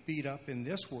being beat up in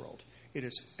this world. It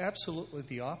is absolutely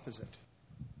the opposite.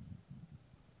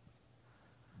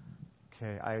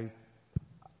 Okay,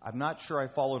 I'm not sure I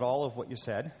followed all of what you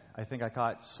said. I think I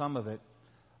caught some of it.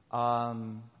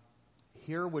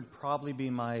 Here would probably be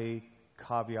my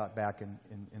caveat back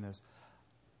in this.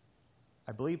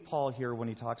 I believe Paul here, when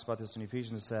he talks about this in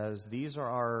Ephesians, says, these are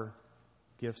our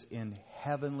gifts in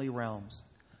heavenly realms.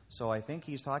 So I think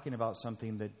he's talking about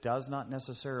something that does not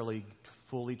necessarily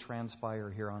fully transpire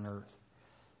here on earth.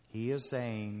 He is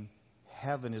saying,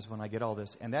 heaven is when I get all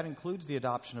this. And that includes the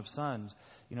adoption of sons.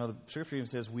 You know, the Scripture even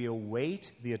says we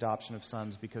await the adoption of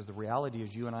sons, because the reality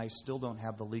is you and I still don't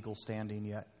have the legal standing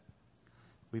yet.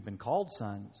 We've been called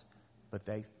sons, but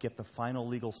they get the final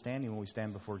legal standing when we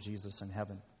stand before Jesus in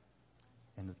heaven.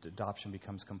 And the adoption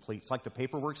becomes complete. It's like the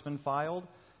paperwork's been filed.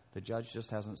 The judge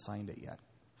just hasn't signed it yet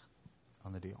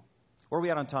on the deal. Where are we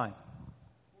at on time?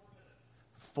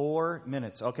 4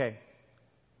 minutes. Okay.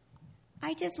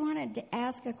 I just wanted to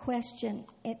ask a question.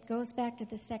 It goes back to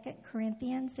the 2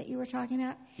 Corinthians that you were talking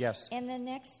about. Yes. In the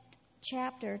next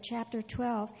chapter, chapter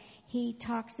 12, he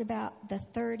talks about the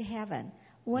third heaven.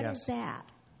 What is that?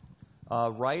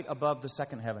 Right above the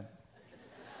second heaven.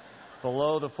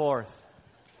 Below the fourth.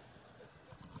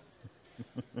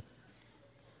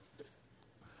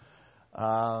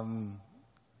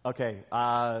 Okay.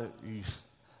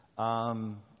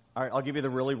 All right, I'll give you the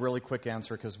really, really quick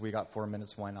answer because we got 4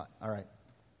 minutes. Why not? All right.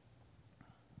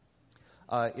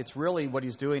 It's really what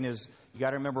he's doing is, you got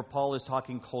to remember, Paul is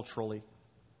talking culturally.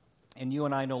 And you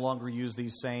and I no longer use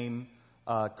these same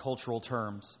cultural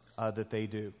terms that they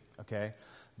do, okay?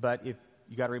 But if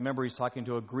you got to remember, he's talking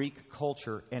to a Greek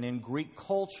culture. And in Greek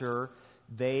culture,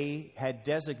 they had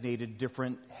designated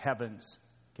different heavens,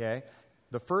 okay?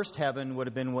 The first heaven would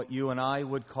have been what you and I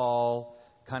would call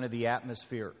kind of the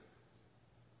atmosphere.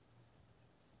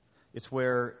 It's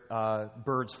where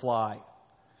birds fly.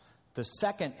 The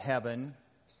second heaven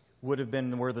would have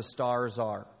been where the stars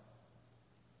are.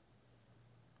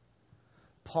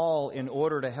 Paul, in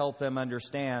order to help them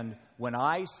understand, when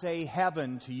I say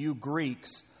heaven to you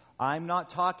Greeks, I'm not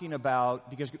talking about,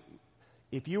 because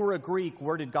if you were a Greek,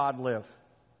 where did God live?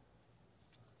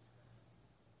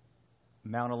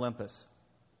 Mount Olympus.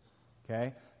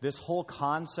 Okay? This whole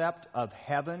concept of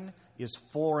heaven is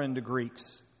foreign to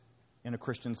Greeks in a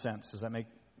Christian sense. Does that make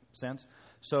sense?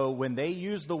 So when they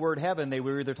used the word heaven, they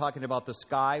were either talking about the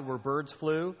sky where birds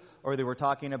flew, or they were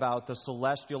talking about the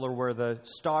celestial or where the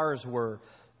stars were.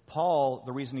 Paul,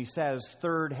 the reason he says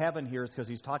third heaven here is because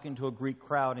he's talking to a Greek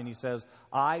crowd, and he says,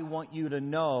 I want you to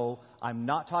know I'm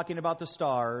not talking about the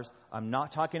stars. I'm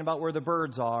not talking about where the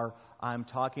birds are. I'm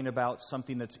talking about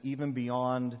something that's even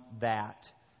beyond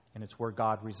that, and it's where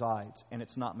God resides, and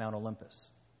it's not Mount Olympus.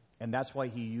 And that's why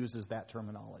he uses that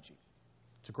terminology.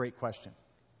 It's a great question.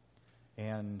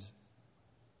 And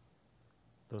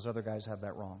those other guys have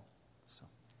that wrong. So,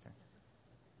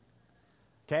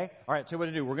 okay. All right. So what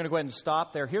to do? We're going to go ahead and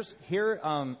stop there.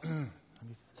 Let me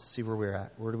see where we're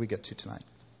at. Where do we get to tonight?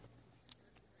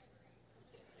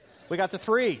 We got to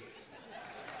 3.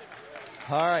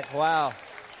 All right. Wow.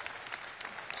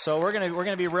 So we're going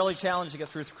to be really challenged to get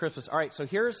through Christmas. All right. So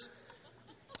here's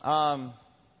what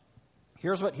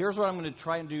I'm going to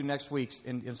try and do next week,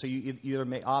 and so you either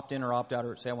may opt in or opt out,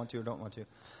 or say I want to or don't want to.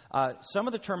 Some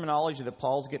of the terminology that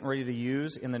Paul's getting ready to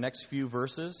use in the next few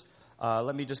verses,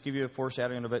 let me just give you a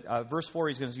foreshadowing of it. Verse 4,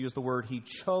 he's going to use the word, He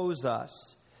chose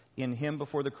us in Him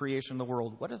before the creation of the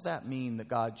world. What does that mean, that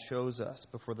God chose us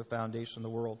before the foundation of the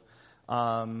world?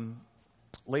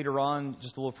 Later on,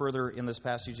 just a little further in this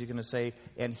passage, he's going to say,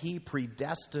 and He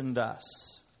predestined us.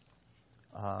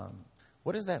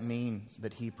 What does that mean,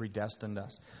 that He predestined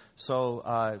us?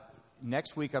 So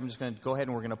next week, I'm just going to go ahead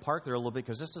and we're going to park there a little bit,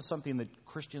 because this is something that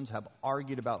Christians have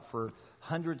argued about for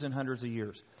hundreds and hundreds of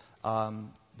years.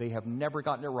 They have never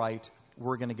gotten it right.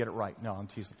 We're going to get it right. No, I'm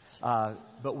teasing.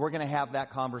 But we're going to have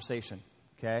that conversation,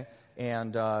 okay?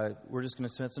 And we're just going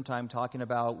to spend some time talking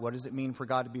about what does it mean for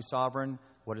God to be sovereign?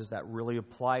 What does that really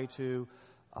apply to?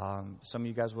 Some of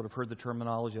you guys would have heard the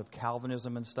terminology of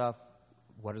Calvinism and stuff.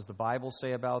 What does the Bible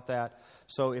say about that?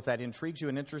 So if that intrigues you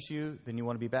and interests you, then you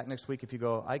want to be back next week. If you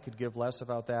go, I could give less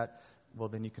about that, well,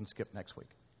 then you can skip next week.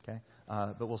 Okay?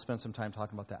 But we'll spend some time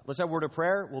talking about that. Let's have a word of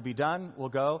prayer. We'll be done. We'll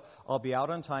go. I'll be out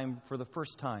on time for the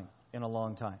first time in a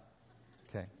long time.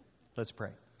 Okay? Let's pray.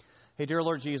 Hey, dear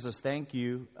Lord Jesus, thank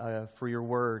you for your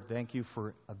word. Thank you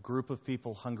for a group of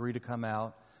people hungry to come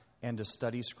out and to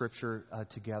study Scripture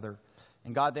together.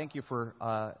 And God, thank you for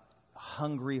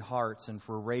hungry hearts and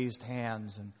for raised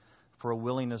hands and for a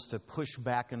willingness to push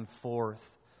back and forth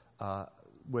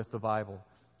with the Bible.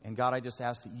 And God, I just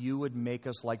ask that you would make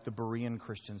us like the Berean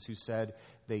Christians who said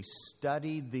they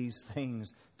studied these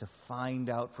things to find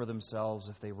out for themselves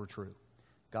if they were true.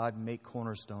 God, make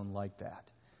Cornerstone like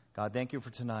that. God, thank you for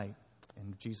tonight.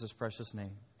 In Jesus' precious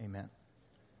name, amen.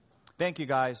 Thank you,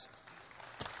 guys.